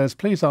 who says,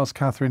 please ask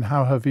Katharine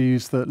how her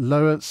views that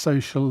lower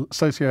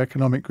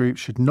socioeconomic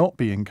groups should not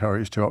be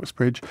encouraged to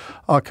Oxbridge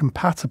are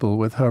compatible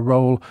with her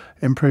role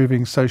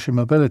improving social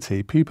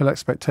mobility. Pupil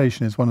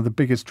expectation is one of the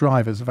biggest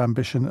drivers of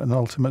ambition and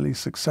ultimately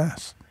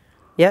success.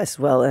 Yes,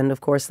 well, and of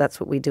course that's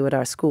what we do at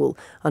our school.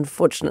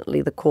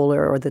 Unfortunately, the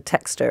caller or the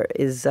texter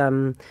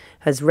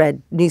has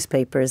read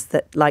newspapers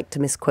that like to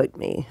misquote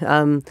me.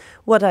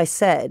 What I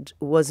said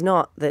was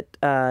not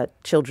that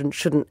children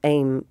shouldn't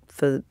aim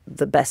for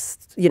the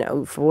best,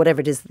 for whatever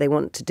it is that they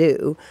want to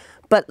do.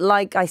 But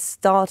like I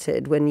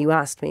started when you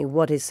asked me,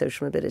 what is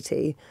social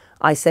mobility?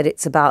 I said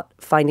it's about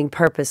finding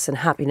purpose and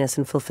happiness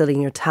and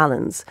fulfilling your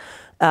talents.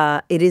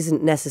 It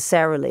isn't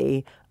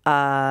necessarily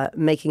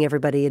making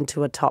everybody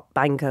into a top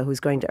banker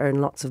who's going to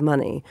earn lots of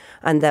money,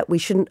 and that we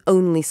shouldn't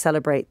only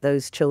celebrate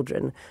those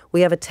children.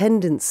 We have a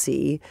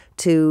tendency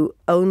to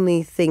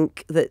only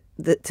think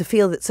to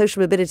feel that social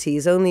mobility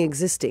is only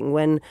existing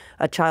when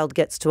a child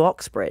gets to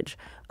Oxbridge.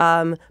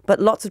 But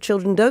lots of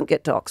children don't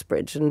get to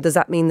Oxbridge. And does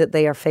that mean that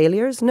they are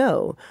failures?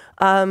 No.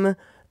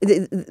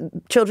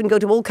 Children go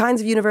to all kinds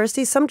of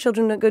universities. Some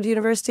children don't go to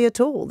university at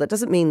all. That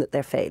doesn't mean that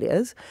they're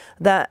failures.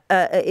 That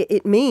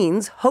it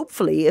means,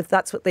 hopefully, if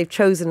that's what they've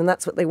chosen and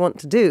that's what they want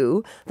to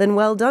do, then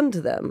well done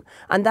to them.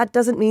 And that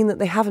doesn't mean that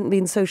they haven't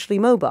been socially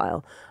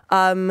mobile.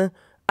 And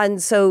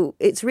so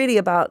it's really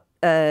about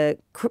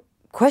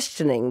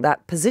questioning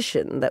that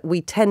position that we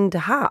tend to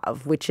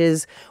have, which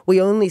is we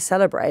only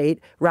celebrate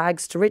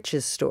rags to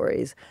riches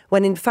stories,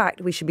 when in fact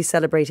we should be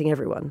celebrating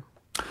everyone.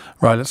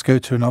 Right, let's go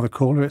to another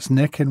caller. It's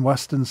Nick in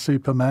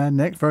Weston-super-Mare.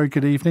 Nick, very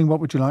good evening. What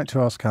would you like to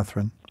ask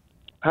Katharine?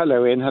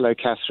 Hello, Ian. Hello,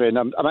 Catherine.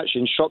 I'm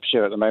actually in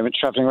Shropshire at the moment,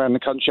 travelling around the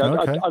country.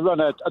 Okay. I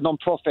run a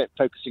non-profit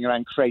focusing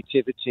around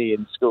creativity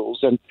in schools,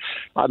 and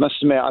I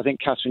must admit, I think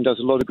Catherine does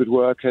a lot of good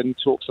work and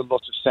talks a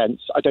lot of sense.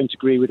 I don't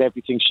agree with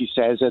everything she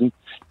says, and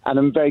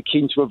I'm very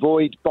keen to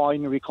avoid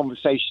binary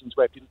conversations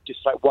where people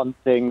dislike one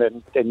thing,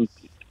 then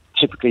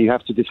typically you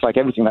have to dislike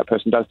everything that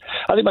person does.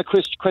 I think my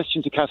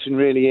question to Katharine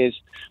really is,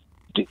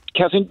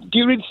 Katharine, do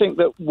you really think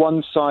that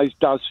one size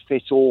does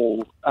fit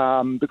all?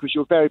 Because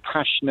you're very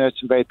passionate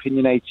and very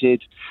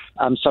opinionated,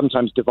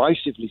 sometimes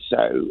divisively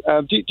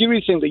so. Do you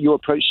really think that your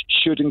approach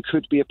should and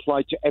could be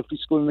applied to every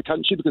school in the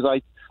country? Because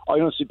I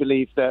honestly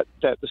believe that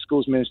the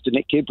schools minister,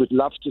 Nick Gibb, would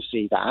love to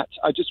see that.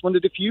 I just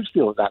wondered if you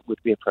feel that would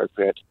be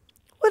appropriate.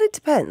 Well, it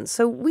depends.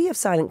 So we have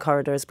silent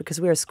corridors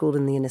because we're a school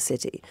in the inner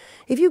city.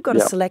 If you've got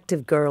a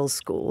selective girls'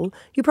 school,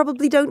 you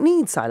probably don't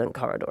need silent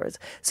corridors.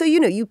 So,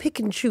 you pick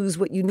and choose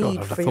what you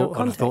need for your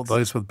context. I thought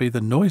those would be the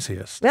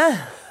noisiest.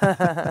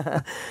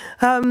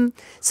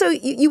 So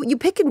you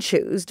pick and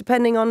choose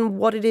depending on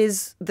what it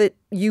is that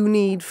you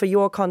need for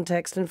your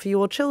context and for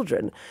your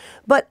children.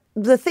 But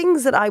the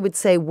things that I would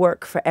say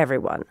work for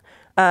everyone,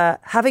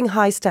 having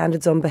high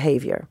standards on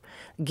behaviour,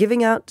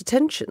 giving out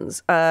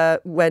detentions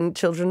when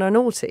children are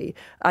naughty.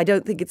 I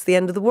don't think it's the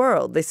end of the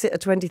world. They sit a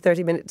 20,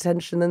 30-minute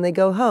detention and they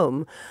go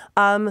home.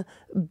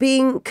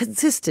 Being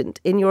consistent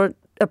in your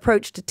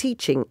approach to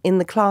teaching in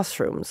the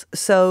classrooms.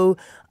 So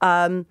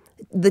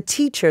the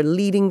teacher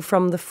leading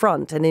from the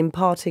front and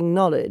imparting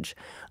knowledge.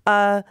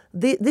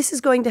 This is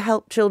going to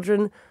help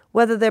children,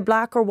 whether they're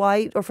black or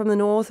white or from the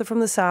north or from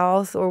the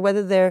south, or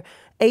whether they're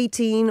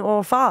 18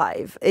 or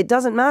 5. It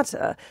doesn't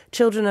matter.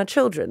 Children are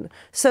children.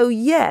 So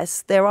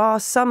yes, there are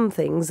some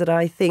things that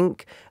I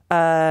think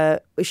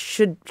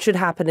should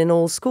happen in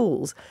all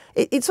schools.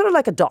 It's sort of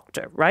like a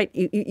doctor, right?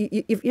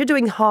 If you're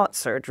doing heart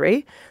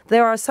surgery,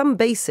 there are some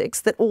basics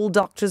that all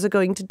doctors are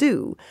going to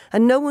do.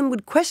 And no one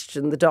would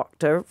question the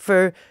doctor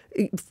for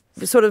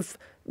sort of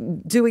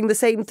doing the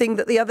same thing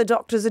that the other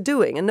doctors are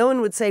doing. And no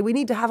one would say we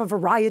need to have a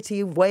variety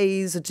of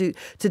ways to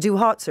do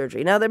heart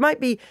surgery. Now, there might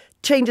be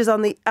changes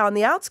on the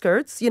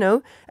outskirts,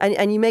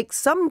 and you make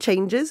some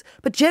changes,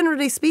 but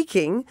generally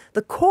speaking,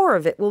 the core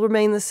of it will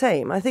remain the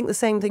same. I think the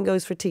same thing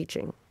goes for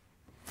teaching.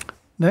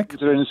 Nick?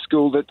 They're in a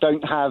school that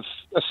don't have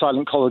a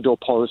silent corridor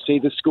policy.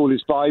 The school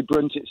is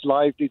vibrant, it's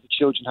lively, the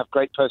children have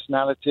great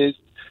personalities,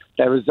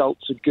 their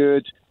results are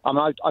good.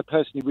 I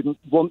personally wouldn't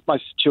want my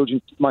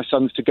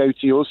sons to go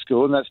to your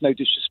school, and that's no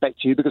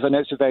disrespect to you, because I know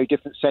it's a very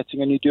different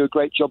setting and you do a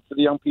great job for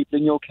the young people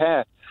in your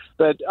care.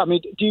 But,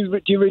 do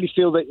you really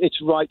feel that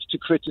it's right to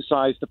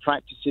criticise the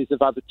practices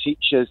of other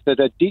teachers that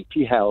are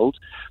deeply held,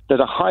 that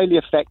are highly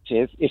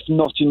effective, if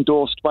not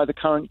endorsed by the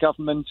current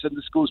government and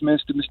the schools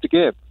minister, Mr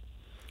Gibb?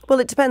 Well,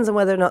 it depends on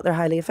whether or not they're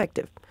highly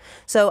effective.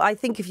 So I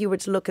think if you were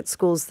to look at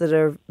schools that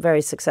are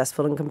very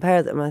successful and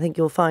compare them, I think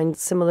you'll find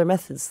similar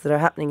methods that are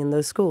happening in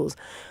those schools.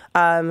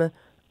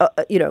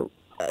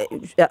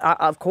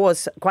 Of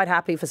course, quite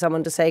happy for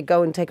someone to say,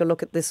 go and take a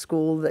look at this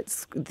school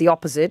that's the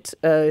opposite,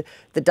 that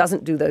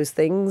doesn't do those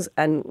things,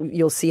 and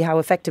you'll see how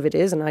effective it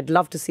is. And I'd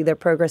love to see their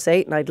Progress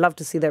 8, and I'd love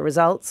to see their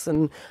results,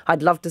 and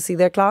I'd love to see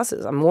their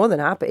classes. I'm more than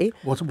happy.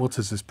 What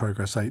is this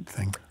Progress 8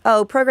 thing?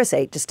 Oh, Progress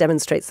 8 just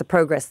demonstrates the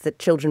progress that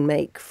children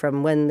make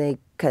from when they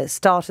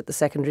start at the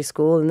secondary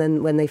school and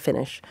then when they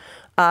finish.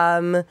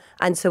 And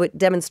so it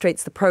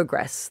demonstrates the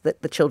progress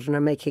that the children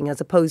are making,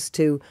 as opposed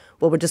to,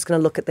 well, we're just going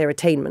to look at their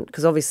attainment,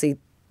 because obviously,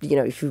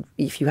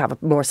 if you have a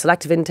more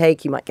selective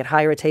intake, you might get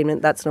higher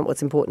attainment. That's not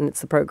what's important.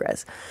 It's the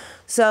progress.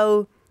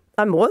 So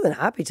I'm more than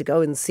happy to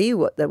go and see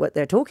what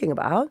they're talking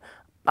about.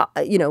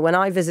 When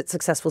I visit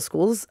successful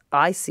schools,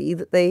 I see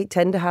that they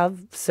tend to have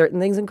certain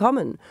things in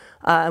common.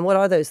 And what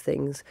are those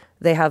things?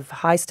 They have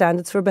high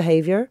standards for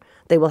behaviour.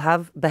 They will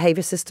have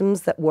behaviour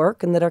systems that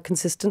work and that are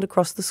consistent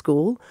across the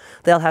school.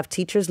 They'll have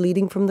teachers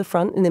leading from the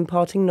front and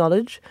imparting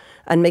knowledge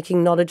and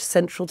making knowledge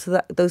central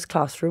to those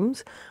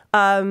classrooms.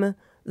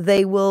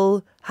 They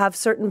will have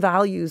certain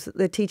values that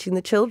they're teaching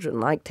the children,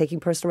 like taking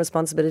personal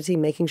responsibility,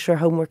 making sure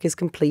homework is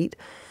complete.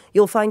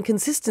 You'll find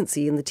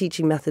consistency in the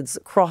teaching methods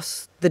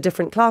across the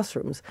different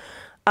classrooms.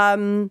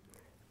 I'm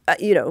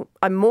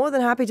more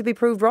than happy to be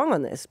proved wrong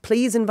on this.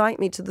 Please invite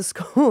me to the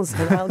schools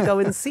and I'll go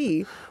and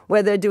see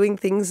where they're doing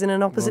things in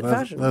an opposite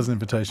fashion. There's an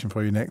invitation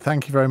for you, Nick.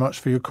 Thank you very much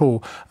for your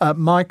call.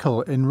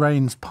 Michael in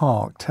Rains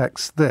Park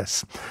texts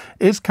this.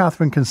 Is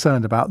Katharine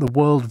concerned about the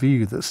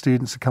worldview that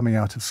students are coming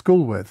out of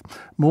school with?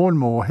 More and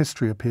more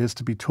history appears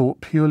to be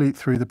taught purely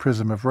through the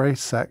prism of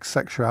race, sex,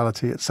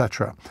 sexuality,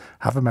 etc.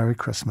 Have a Merry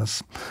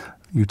Christmas.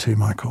 You too,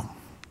 Michael.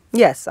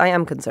 Yes, I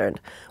am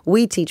concerned.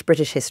 We teach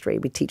British history.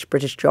 We teach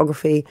British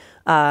geography.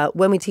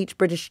 When we teach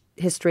British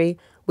history,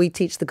 we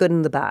teach the good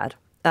and the bad.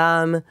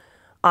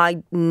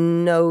 I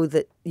know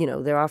that,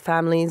 there are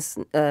families,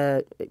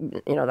 that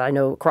I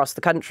know across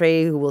the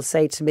country who will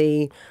say to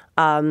me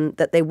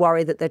that they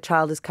worry that their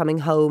child is coming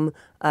home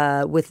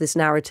with this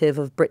narrative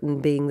of Britain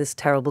being this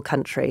terrible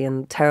country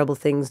and terrible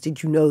things.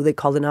 Did you know they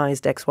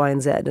colonised X, Y,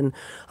 and Z? And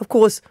of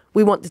course,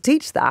 we want to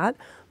teach that.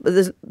 But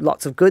there's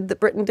lots of good that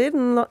Britain did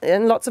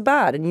and lots of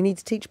bad, and you need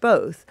to teach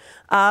both.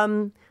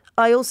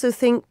 I also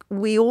think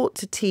we ought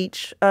to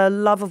teach a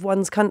love of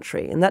one's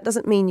country, and that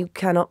doesn't mean you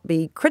cannot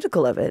be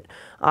critical of it.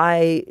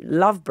 I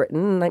love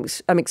Britain,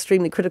 and I'm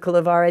extremely critical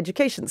of our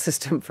education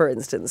system, for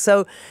instance.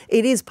 So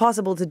it is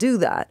possible to do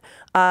that.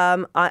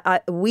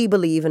 We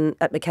believe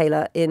at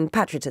Michaela in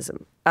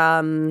patriotism.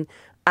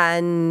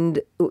 And,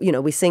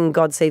 we sing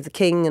God Save the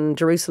King and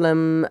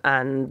Jerusalem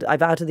and I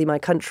Vow to Thee, My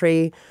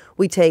Country.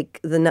 We take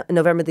the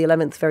November the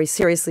 11th very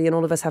seriously, and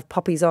all of us have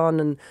poppies on,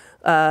 and,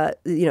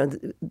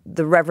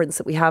 the reverence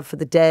that we have for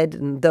the dead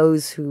and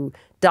those who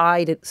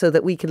died so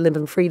that we can live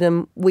in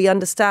freedom. We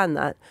understand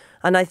that.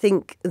 And I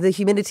think the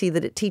humility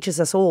that it teaches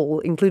us all,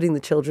 including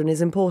the children,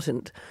 is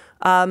important.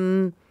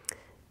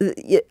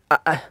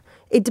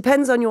 It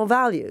depends on your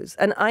values.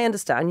 And I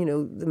understand,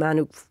 the man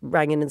who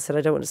rang in and said,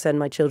 I don't want to send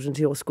my children to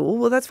your school.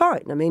 Well, that's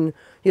fine. I mean,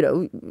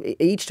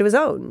 each to his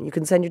own. You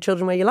can send your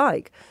children where you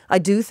like. I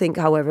do think,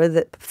 however,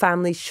 that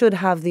families should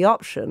have the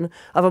option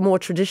of a more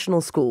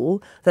traditional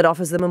school that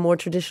offers them a more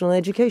traditional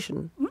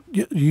education.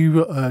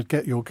 You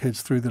get your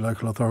kids through the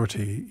local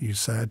authority, you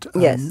said.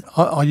 Yes.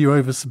 Are you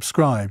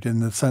oversubscribed in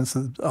the sense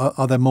that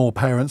are there more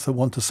parents that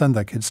want to send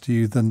their kids to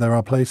you than there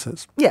are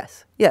places?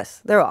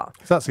 Yes, there are.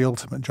 That's the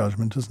ultimate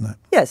judgment, isn't it?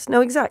 Yes,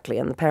 no, exactly.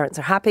 And the parents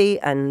are happy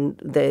and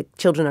the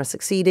children are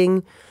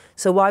succeeding.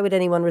 So why would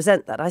anyone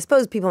resent that? I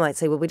suppose people might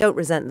say, well, we don't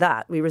resent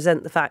that. We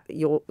resent the fact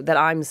that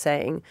I'm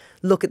saying,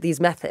 look at these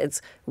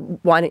methods.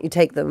 Why don't you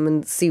take them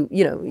and see,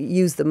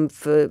 use them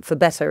for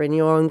better in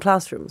your own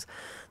classrooms?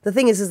 The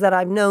thing is that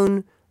I've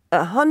known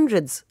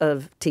hundreds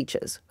of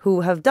teachers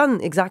who have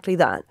done exactly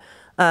that.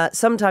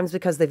 Sometimes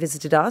because they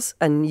visited us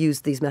and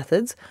used these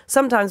methods,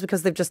 sometimes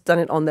because they've just done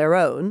it on their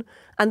own,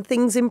 and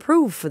things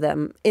improve for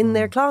them in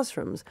their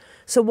classrooms.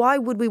 So why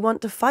would we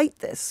want to fight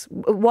this?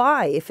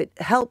 Why, if it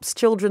helps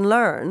children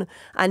learn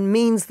and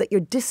means that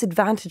your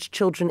disadvantaged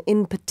children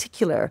in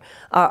particular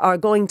are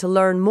going to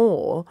learn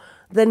more,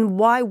 then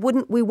why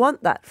wouldn't we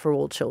want that for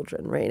all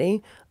children,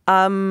 really?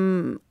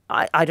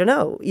 I don't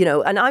know,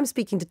 and I'm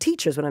speaking to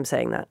teachers when I'm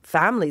saying that.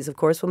 Families, of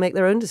course, will make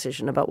their own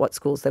decision about what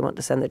schools they want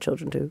to send their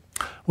children to.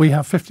 We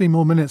have 15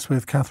 more minutes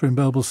with Katharine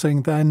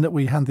Birbalsingh. Then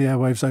we hand the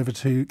airwaves over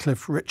to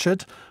Cliff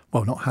Richard.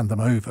 Well, not hand them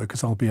over,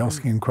 because I'll be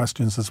asking him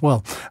questions as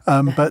well.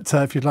 But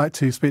if you'd like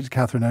to speak to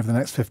Katharine over the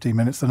next 15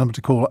 minutes, the number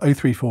to call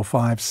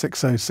 0345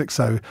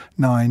 6060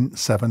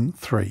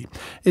 973.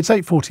 It's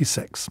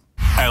 8:46.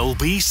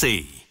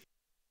 LBC.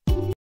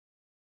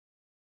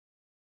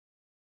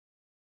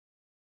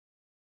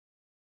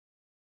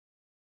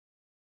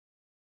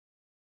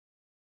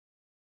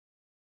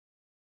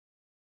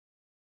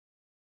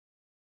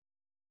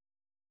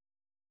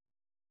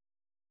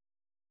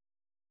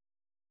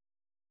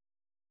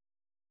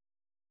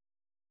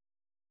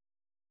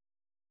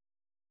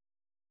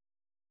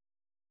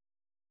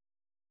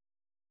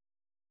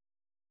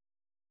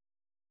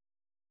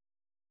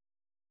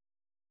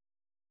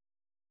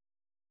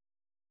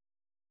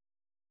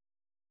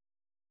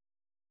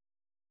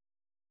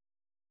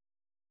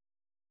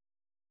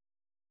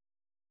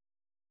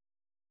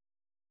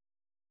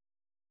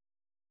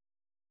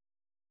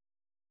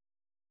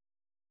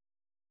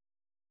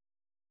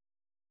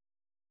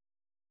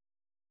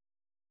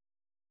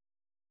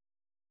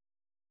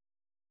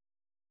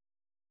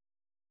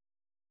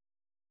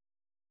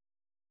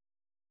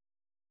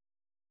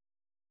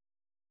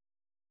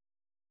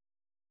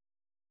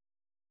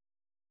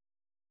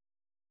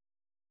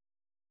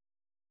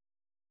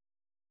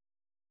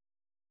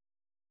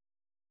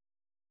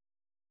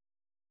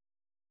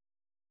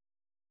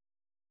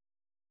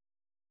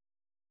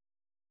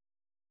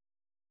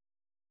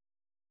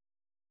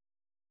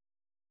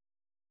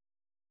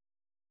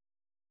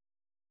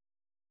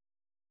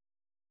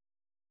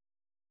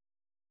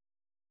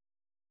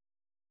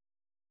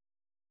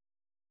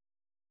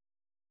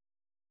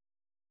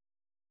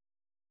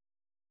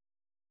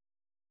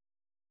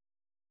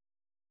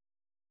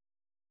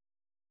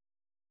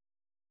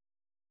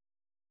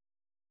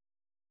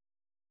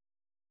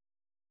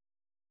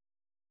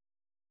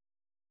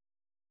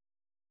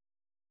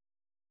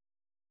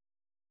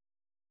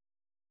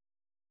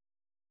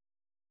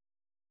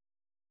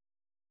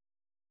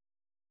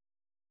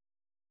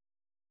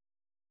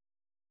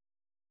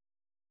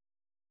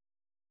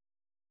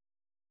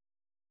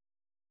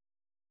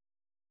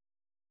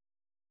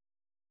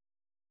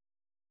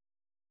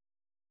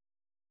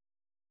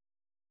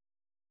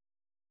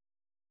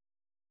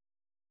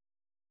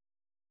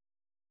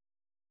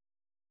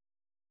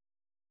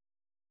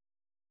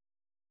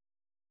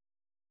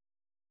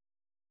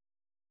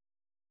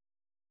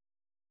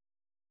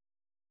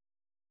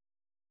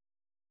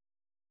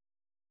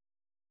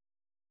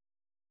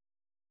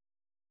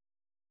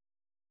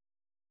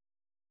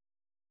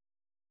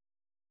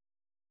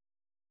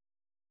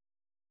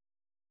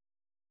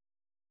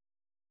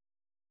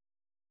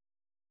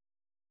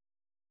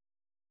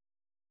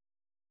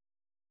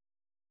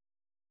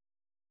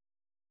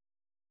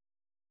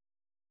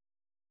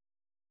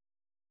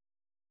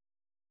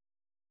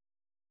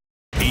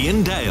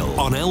 Iain Dale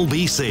on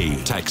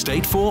LBC. Text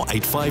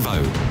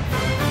 84850.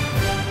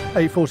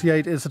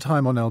 8:48 is the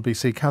time on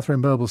LBC.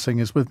 Katharine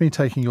Birbalsingh is with me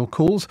taking your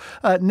calls.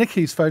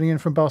 Nikki's phoning in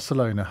from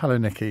Barcelona. Hello,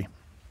 Nikki.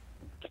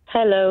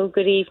 Hello,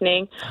 good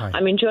evening. Hi.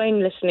 I'm enjoying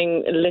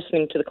listening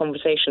to the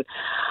conversation.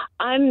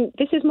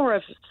 This is more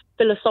of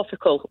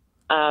philosophical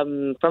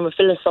from a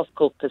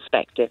philosophical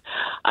perspective.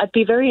 I'd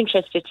be very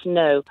interested to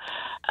know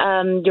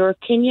your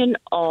opinion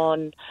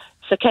on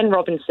Sir Ken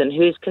Robinson,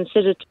 who is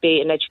considered to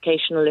be an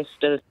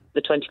educationalist of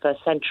the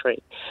 21st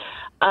century.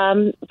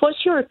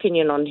 What's your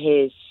opinion on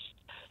his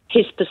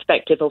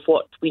perspective of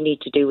what we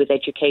need to do with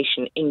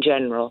education in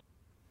general?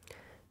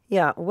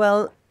 Yeah,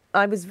 well,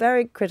 I was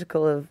very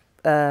critical of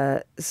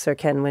Sir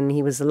Ken when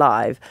he was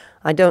alive.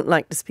 I don't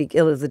like to speak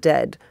ill of the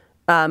dead,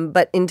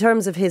 but in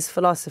terms of his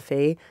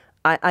philosophy,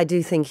 I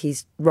do think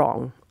he's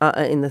wrong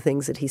in the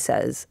things that he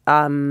says.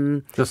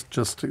 Can I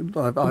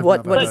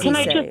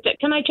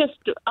just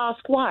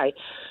ask why?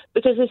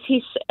 Because as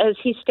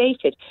he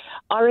stated,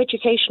 our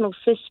educational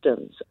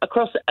systems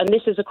across, and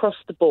this is across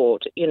the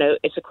board,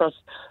 it's across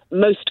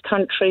most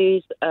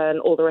countries and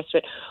all the rest of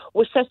it,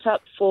 were set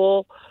up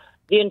for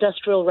the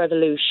Industrial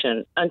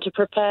Revolution and to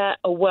prepare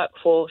a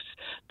workforce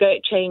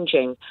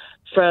changing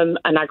from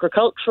an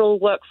agricultural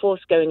workforce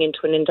going into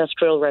an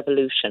industrial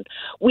revolution.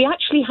 We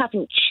actually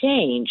haven't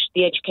changed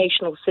the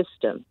educational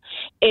system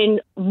in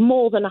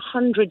more than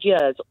 100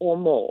 years or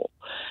more.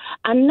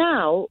 And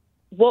now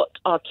what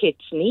our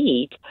kids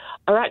need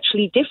are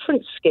actually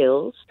different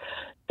skills.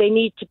 They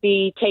need to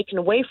be taken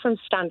away from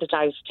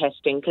standardized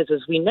testing because,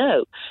 as we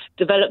know,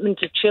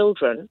 development of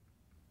children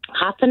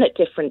happen at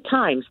different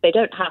times. They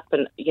don't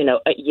happen,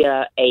 at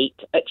year 8,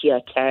 at year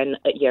 10,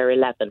 at year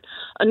 11.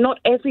 And not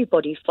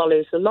everybody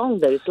follows along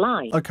those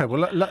lines. OK,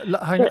 well,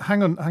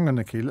 hang on,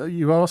 Nikki.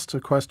 You asked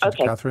a question to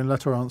Katharine.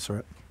 Let her answer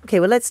it.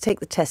 OK, well, let's take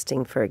the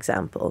testing, for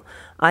example.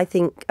 I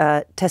think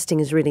testing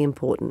is really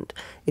important.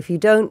 If you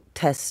don't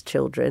test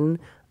children,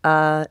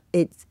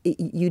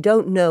 you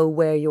don't know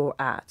where you're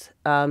at.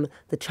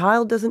 The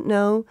child doesn't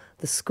know.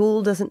 The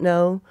school doesn't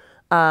know.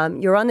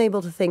 You're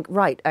unable to think,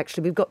 right,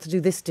 actually, we've got to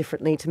do this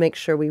differently to make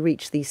sure we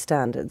reach these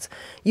standards.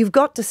 You've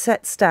got to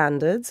set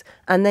standards,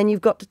 and then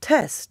you've got to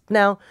test.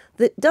 Now,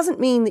 that doesn't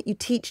mean that you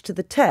teach to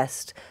the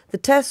test. The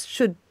test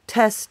should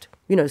test,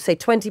 say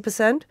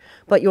 20%,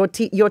 but you're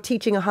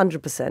teaching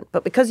 100%.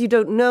 But because you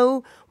don't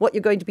know what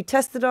you're going to be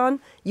tested on,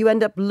 you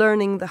end up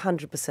learning the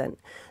 100%.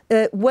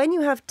 When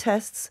you have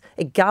tests,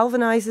 it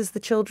galvanizes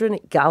the children,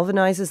 it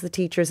galvanizes the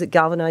teachers, it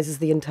galvanizes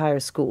the entire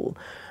school.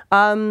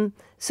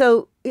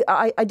 So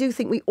I do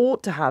think we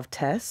ought to have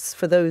tests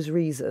for those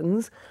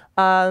reasons.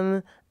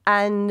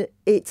 And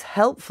it's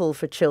helpful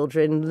for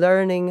children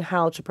learning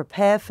how to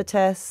prepare for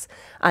tests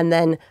and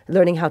then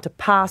learning how to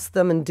pass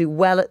them and do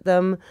well at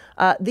them.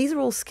 These are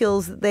all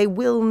skills that they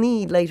will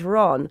need later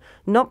on,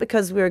 not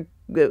because we're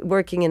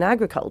working in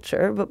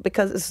agriculture, but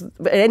because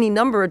any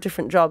number of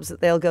different jobs that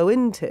they'll go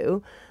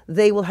into,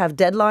 they will have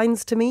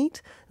deadlines to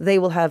meet. They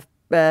will have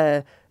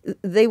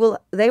they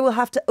will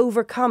have to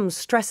overcome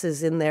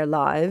stresses in their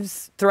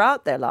lives,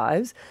 throughout their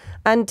lives,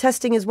 and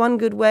testing is one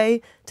good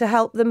way to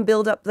help them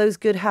build up those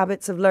good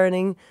habits of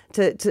learning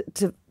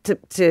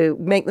to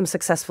make them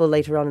successful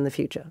later on in the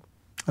future.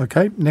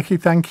 OK, Nikki,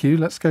 thank you.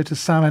 Let's go to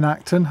Sam in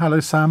Acton. Hello,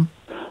 Sam.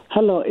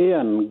 Hello,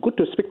 Iain. Good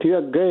to speak to you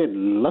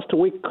again. Last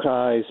week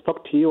I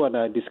spoke to you and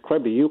I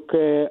described the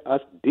UK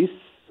as this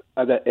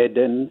other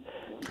Eden.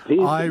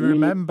 I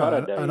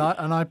remember,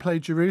 and I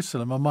played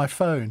Jerusalem on my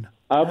phone.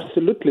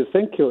 Absolutely,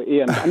 thank you,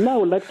 Iain. And now I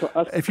would like to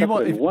ask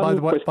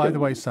by the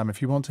way, Sam,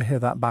 if you want to hear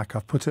that back,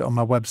 I've put it on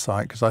my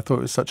website because I thought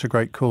it was such a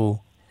great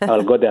call.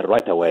 I'll go there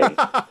right away.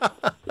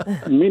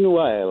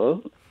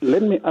 Meanwhile,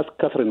 let me ask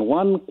Katharine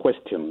one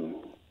question.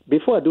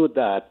 Before I do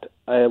that,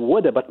 a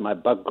word about my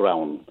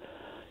background.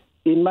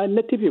 In my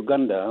native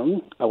Uganda,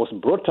 I was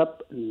brought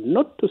up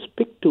not to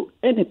speak to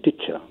any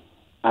teacher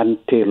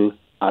until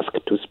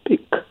asked to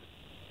speak.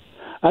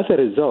 As a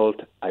result,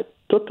 I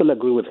totally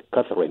agree with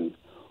Katharine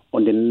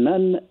on the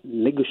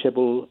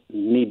non-negotiable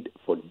need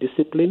for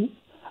discipline,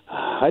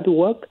 hard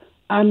work,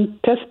 and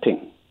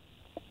testing.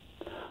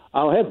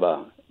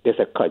 However, there's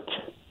a catch,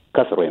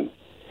 Katharine.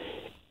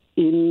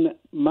 In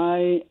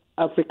my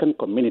African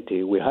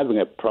community, we're having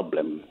a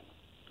problem.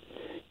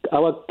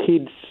 Our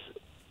kids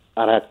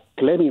are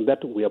claiming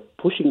that we are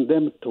pushing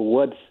them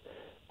towards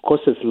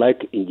courses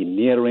like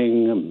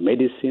engineering,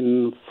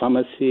 medicine,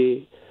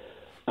 pharmacy,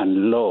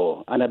 and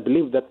law. And I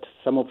believe that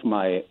some of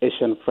my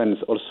Asian friends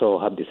also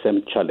have the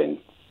same challenge.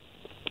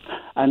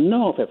 I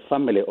know of a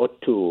family or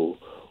two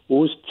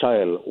whose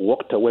child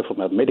walked away from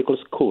a medical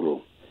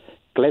school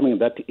claiming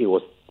that he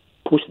was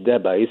pushed there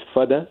by his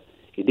father.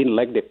 He didn't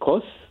like the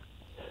course.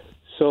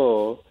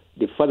 So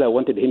the father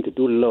wanted him to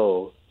do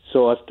law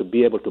so as to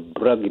be able to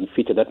brag in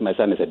future that my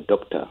son is a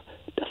doctor.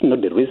 That's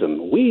not the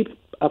reason. We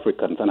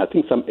Africans, and I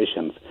think some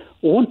Asians,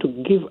 want to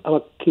give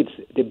our kids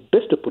the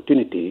best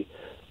opportunity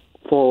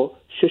for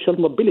social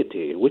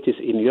mobility, which is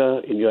in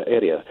your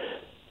area.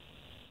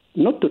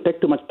 Not to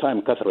take too much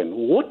time, Katharine,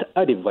 what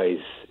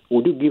advice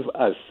would you give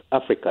us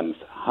Africans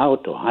how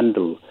to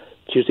handle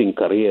choosing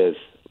careers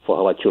for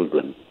our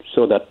children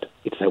so that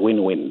it's a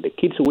win-win? The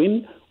kids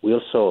win, we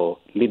also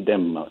lead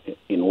them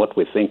in what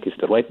we think is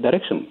the right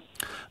direction.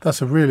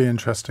 That's a really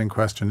interesting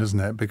question, isn't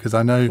it? Because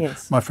I know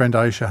my friend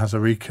Aisha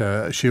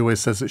Hazarika, she always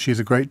says that she's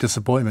a great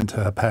disappointment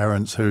to her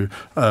parents who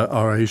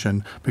are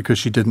Asian because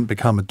she didn't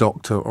become a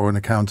doctor or an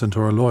accountant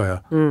or a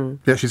lawyer.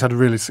 Yet she's had a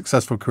really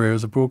successful career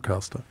as a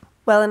broadcaster.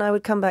 Well, and I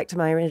would come back to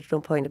my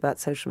original point about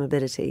social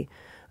mobility.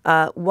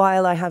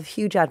 While I have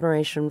huge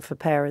admiration for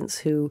parents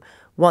who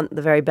want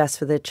the very best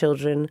for their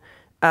children,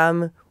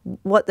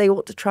 what they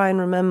ought to try and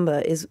remember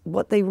is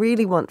what they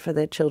really want for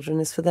their children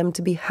is for them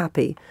to be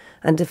happy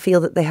and to feel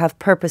that they have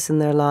purpose in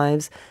their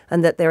lives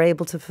and that they're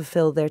able to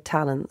fulfill their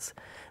talents.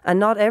 And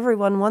not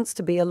everyone wants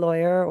to be a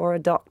lawyer or a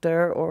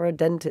doctor or a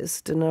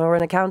dentist or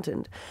an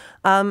accountant.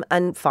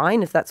 And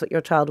fine if that's what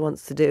your child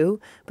wants to do.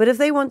 But if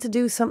they want to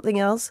do something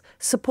else,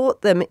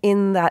 support them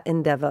in that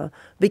endeavor.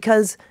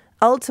 Because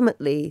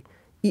ultimately,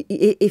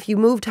 if you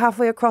moved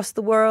halfway across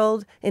the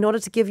world in order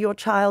to give your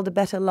child a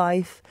better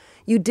life,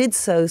 you did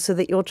so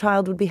that your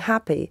child would be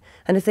happy.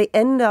 And if they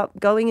end up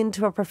going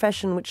into a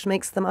profession which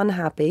makes them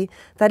unhappy,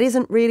 that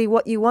isn't really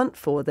what you want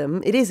for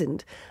them. It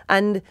isn't.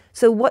 And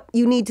so what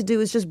you need to do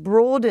is just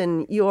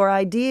broaden your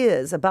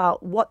ideas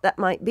about what that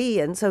might be.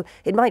 And so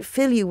it might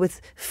fill you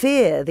with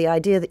fear, the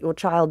idea that your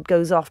child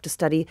goes off to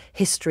study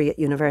history at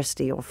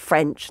university or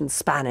French and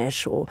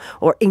Spanish or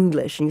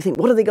English. And you think,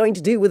 what are they going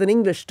to do with an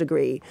English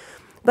degree?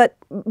 But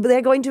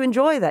they're going to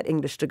enjoy that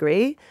English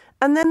degree,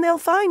 and then they'll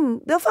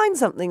find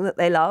something that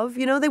they love.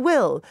 You know, they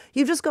will.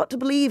 You've just got to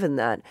believe in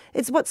that.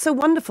 It's what's so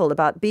wonderful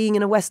about being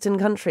in a Western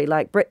country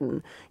like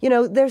Britain. You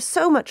know, there's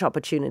so much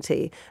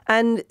opportunity,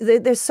 and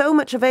there's so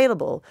much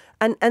available.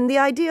 And the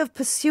idea of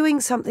pursuing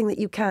something that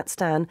you can't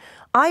stand,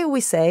 I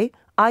always say,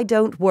 I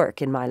don't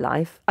work in my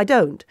life. I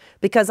don't,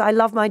 because I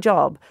love my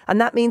job. And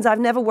that means I've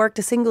never worked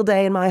a single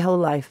day in my whole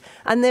life.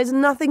 And there's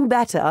nothing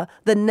better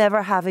than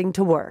never having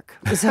to work.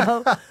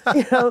 So,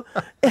 you know,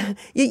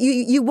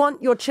 you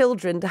want your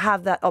children to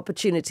have that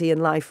opportunity in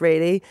life,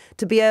 really,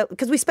 to be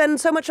because we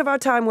spend so much of our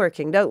time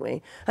working, don't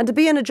we? And to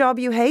be in a job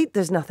you hate,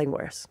 there's nothing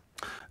worse.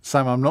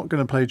 Sam, I'm not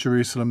going to play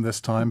Jerusalem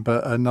this time,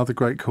 but another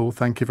great call.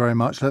 Thank you very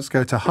much. Let's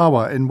go to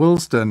Hawa in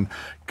Willesden.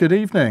 Good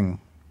evening.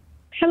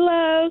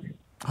 Hello.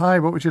 Hi,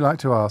 what would you like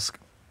to ask?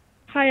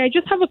 Hi, I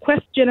just have a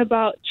question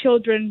about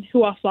children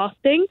who are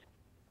fasting.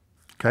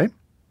 Okay.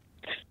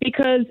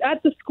 Because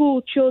at the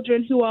school,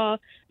 children who are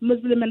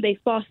Muslim and they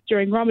fast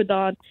during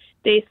Ramadan,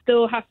 they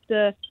still have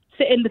to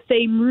sit in the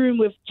same room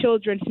with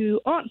children who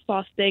aren't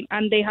fasting,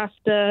 and they have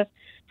to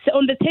sit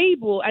on the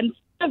table and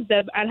serve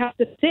them and have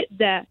to sit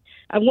there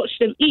and watch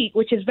them eat,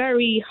 which is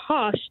very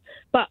harsh.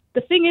 But the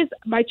thing is,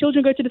 my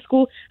children go to the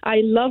school. I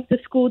love the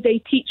school. They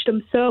teach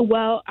them so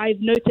well. I've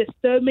noticed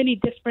so many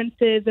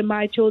differences in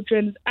my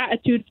children's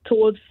attitude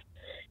towards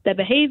their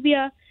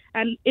behavior.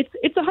 And it's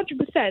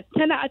 100%,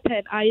 10 out of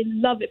 10. I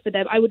love it for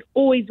them. I would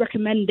always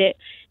recommend it.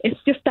 It's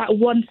just that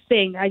one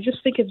thing. I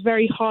just think it's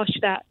very harsh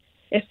that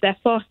if they're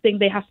fasting,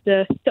 they have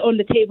to sit on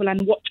the table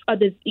and watch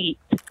others eat.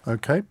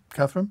 Okay,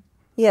 Katharine?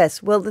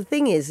 Yes, well, the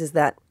thing is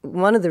that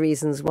one of the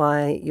reasons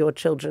why your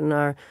children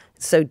are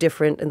so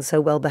different and so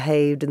well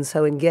behaved and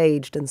so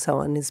engaged and so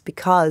on is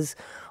because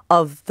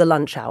of the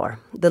lunch hour.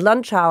 The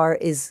lunch hour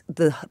is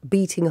the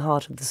beating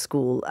heart of the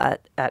school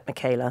at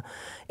Michaela.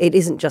 It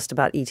isn't just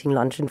about eating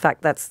lunch. In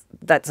fact, that's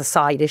a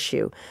side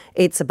issue.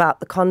 It's about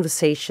the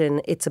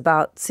conversation. It's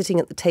about sitting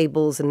at the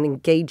tables and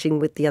engaging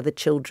with the other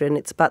children.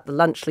 It's about the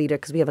lunch leader,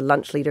 because we have a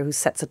lunch leader who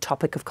sets a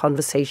topic of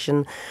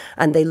conversation,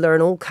 and they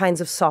learn all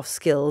kinds of soft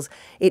skills.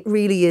 It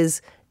really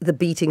is the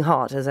beating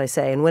heart, as I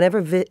say. And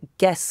whenever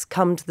guests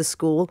come to the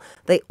school,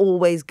 they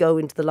always go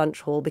into the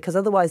lunch hall, because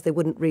otherwise they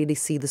wouldn't really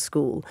see the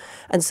school.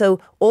 And so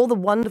all the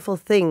wonderful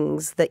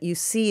things that you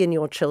see in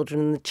your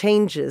children and the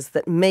changes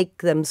that make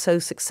them so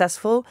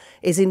successful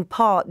is in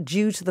part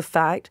due to the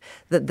fact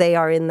that they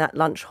are in that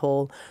lunch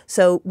hall.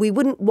 So we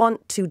wouldn't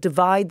want to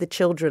divide the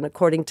children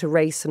according to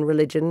race and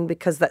religion,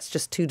 because that's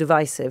just too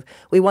divisive.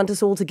 We want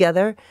us all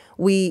together.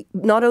 We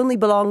not only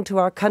belong to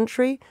our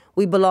country,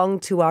 we belong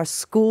to our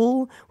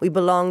school, we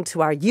belong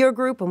to our year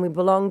group, and we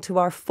belong to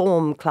our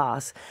form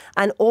class.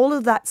 And all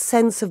of that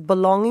sense of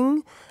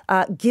belonging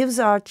gives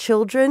our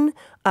children,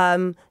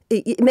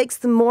 it makes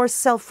them more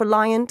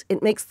self-reliant,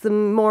 it makes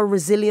them more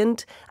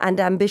resilient and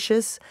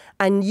ambitious.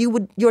 And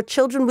your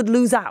children would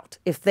lose out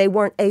if they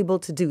weren't able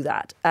to do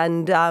that.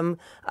 And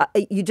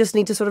you just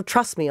need to sort of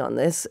trust me on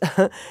this.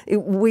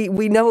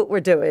 We know what we're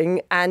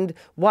doing. And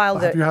while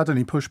have you had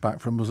any pushback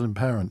from Muslim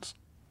parents?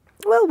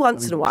 Well,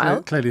 once in a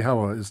while. Clearly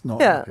Hawa is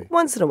not happy.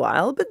 Once in a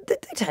while, but they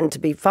tend to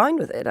be fine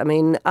with it. I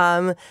mean,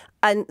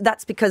 and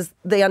that's because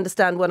they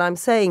understand what I'm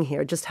saying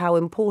here, just how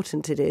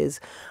important it is.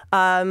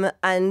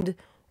 And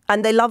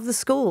they love the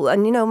school.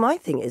 And, you know, my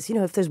thing is, you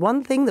know, if there's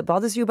one thing that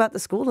bothers you about the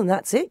school and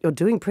that's it, you're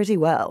doing pretty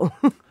well.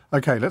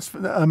 OK,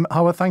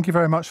 Hawa, thank you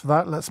very much for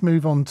that. Let's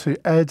move on to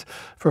Ed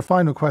for a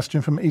final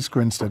question from East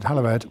Grinstead.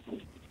 Hello, Ed.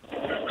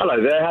 Hello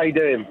there, how you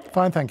doing?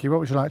 Fine, thank you. What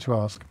would you like to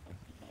ask?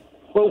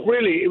 Well,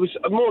 really, it was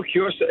more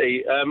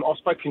curiosity. I've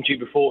spoken to you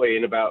before,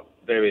 Ian, about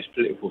various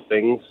political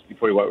things. You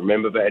probably won't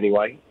remember, but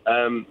anyway.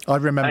 I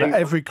remember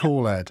every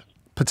call, Ed.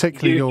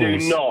 particularly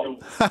yours.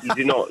 You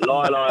do not.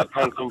 Liar,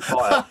 pants on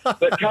fire.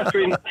 But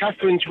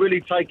Catherine's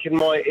really taken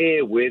my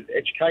ear with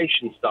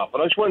education stuff.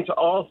 And I just wanted to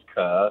ask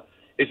her,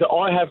 is that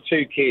I have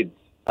 2 kids,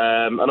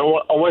 and I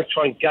want to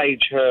try and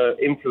gauge her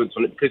influence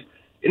on it, because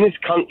in this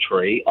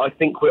country, I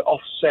think we're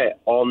offset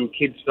on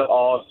kids that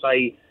are,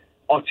 say,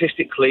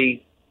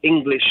 artistically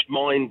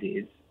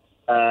English-minded,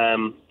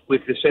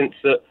 with the sense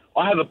that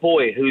I have a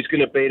boy who's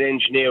going to be an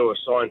engineer or a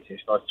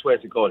scientist. I swear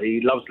to God,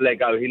 he loves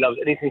Lego. He loves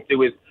anything to do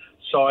with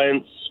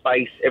science,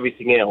 space,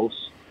 everything else.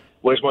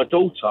 Whereas my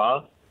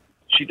daughter,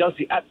 she does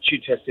the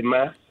aptitude test in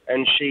maths,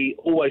 and she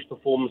always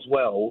performs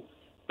well,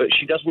 but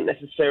she doesn't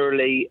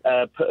necessarily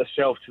put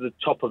herself to the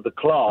top of the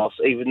class,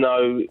 even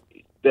though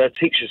the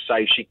teachers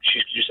say she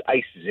just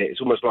aces it.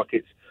 It's almost like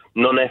it's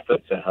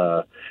non-effort to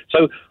her.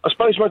 So I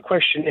suppose my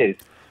question is,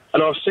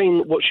 and I've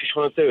seen what she's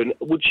trying to do, and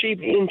would she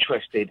be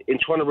interested in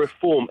trying to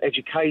reform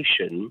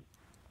education,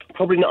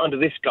 probably not under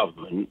this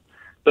government,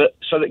 but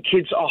so that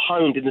kids are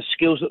honed in the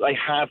skills that they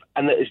have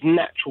and that is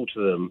natural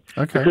to them?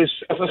 Okay. Because,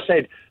 as I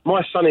said,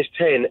 my son is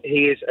 10.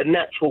 He is a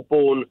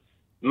natural-born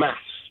maths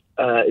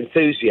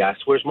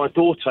enthusiast, whereas my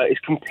daughter is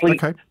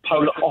complete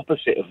polar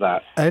opposite of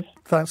that. Ed,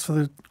 thanks for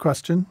the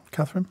question.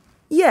 Catherine?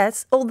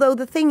 Yes, although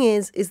the thing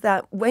is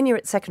that when you're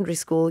at secondary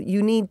school,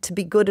 you need to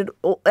be good at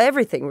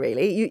everything,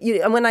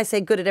 really. And when I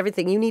say good at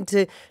everything, you need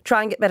to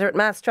try and get better at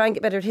maths, try and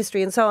get better at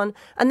history and so on.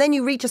 And then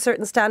you reach a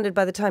certain standard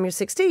by the time you're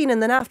 16.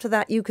 And then after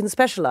that, you can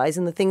specialise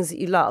in the things that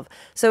you love.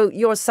 So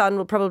your son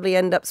will probably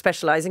end up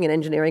specialising in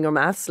engineering or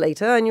maths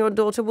later, and your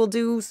daughter will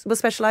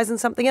specialise in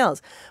something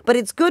else. But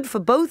it's good for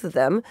both of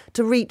them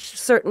to reach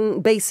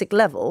certain basic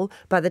level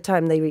by the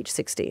time they reach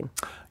 16.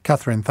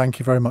 Katharine, thank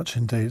you very much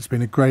indeed. It's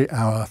been a great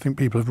hour. I think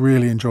people have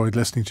really enjoyed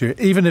listening to you,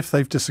 even if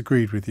they've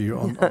disagreed with you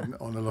on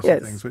a lot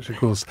of things, which of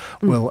course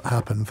will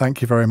happen.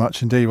 Thank you very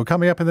much indeed. Well,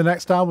 coming up in the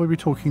next hour, we'll be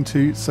talking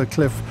to Sir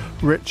Cliff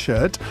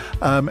Richard.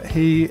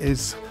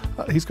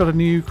 He's got a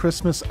new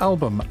Christmas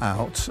album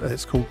out.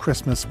 It's called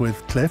Christmas with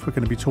Cliff. We're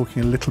going to be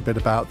talking a little bit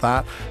about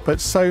that,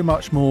 but so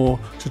much more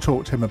to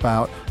talk to him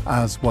about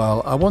as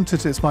well.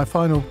 It's my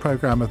final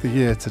programme of the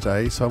year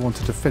today, so I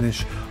wanted to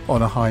finish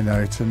on a high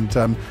note,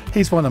 and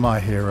he's one of my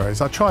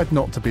heroes. I tried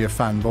not to be a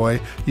fanboy.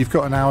 You've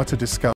got an hour to discuss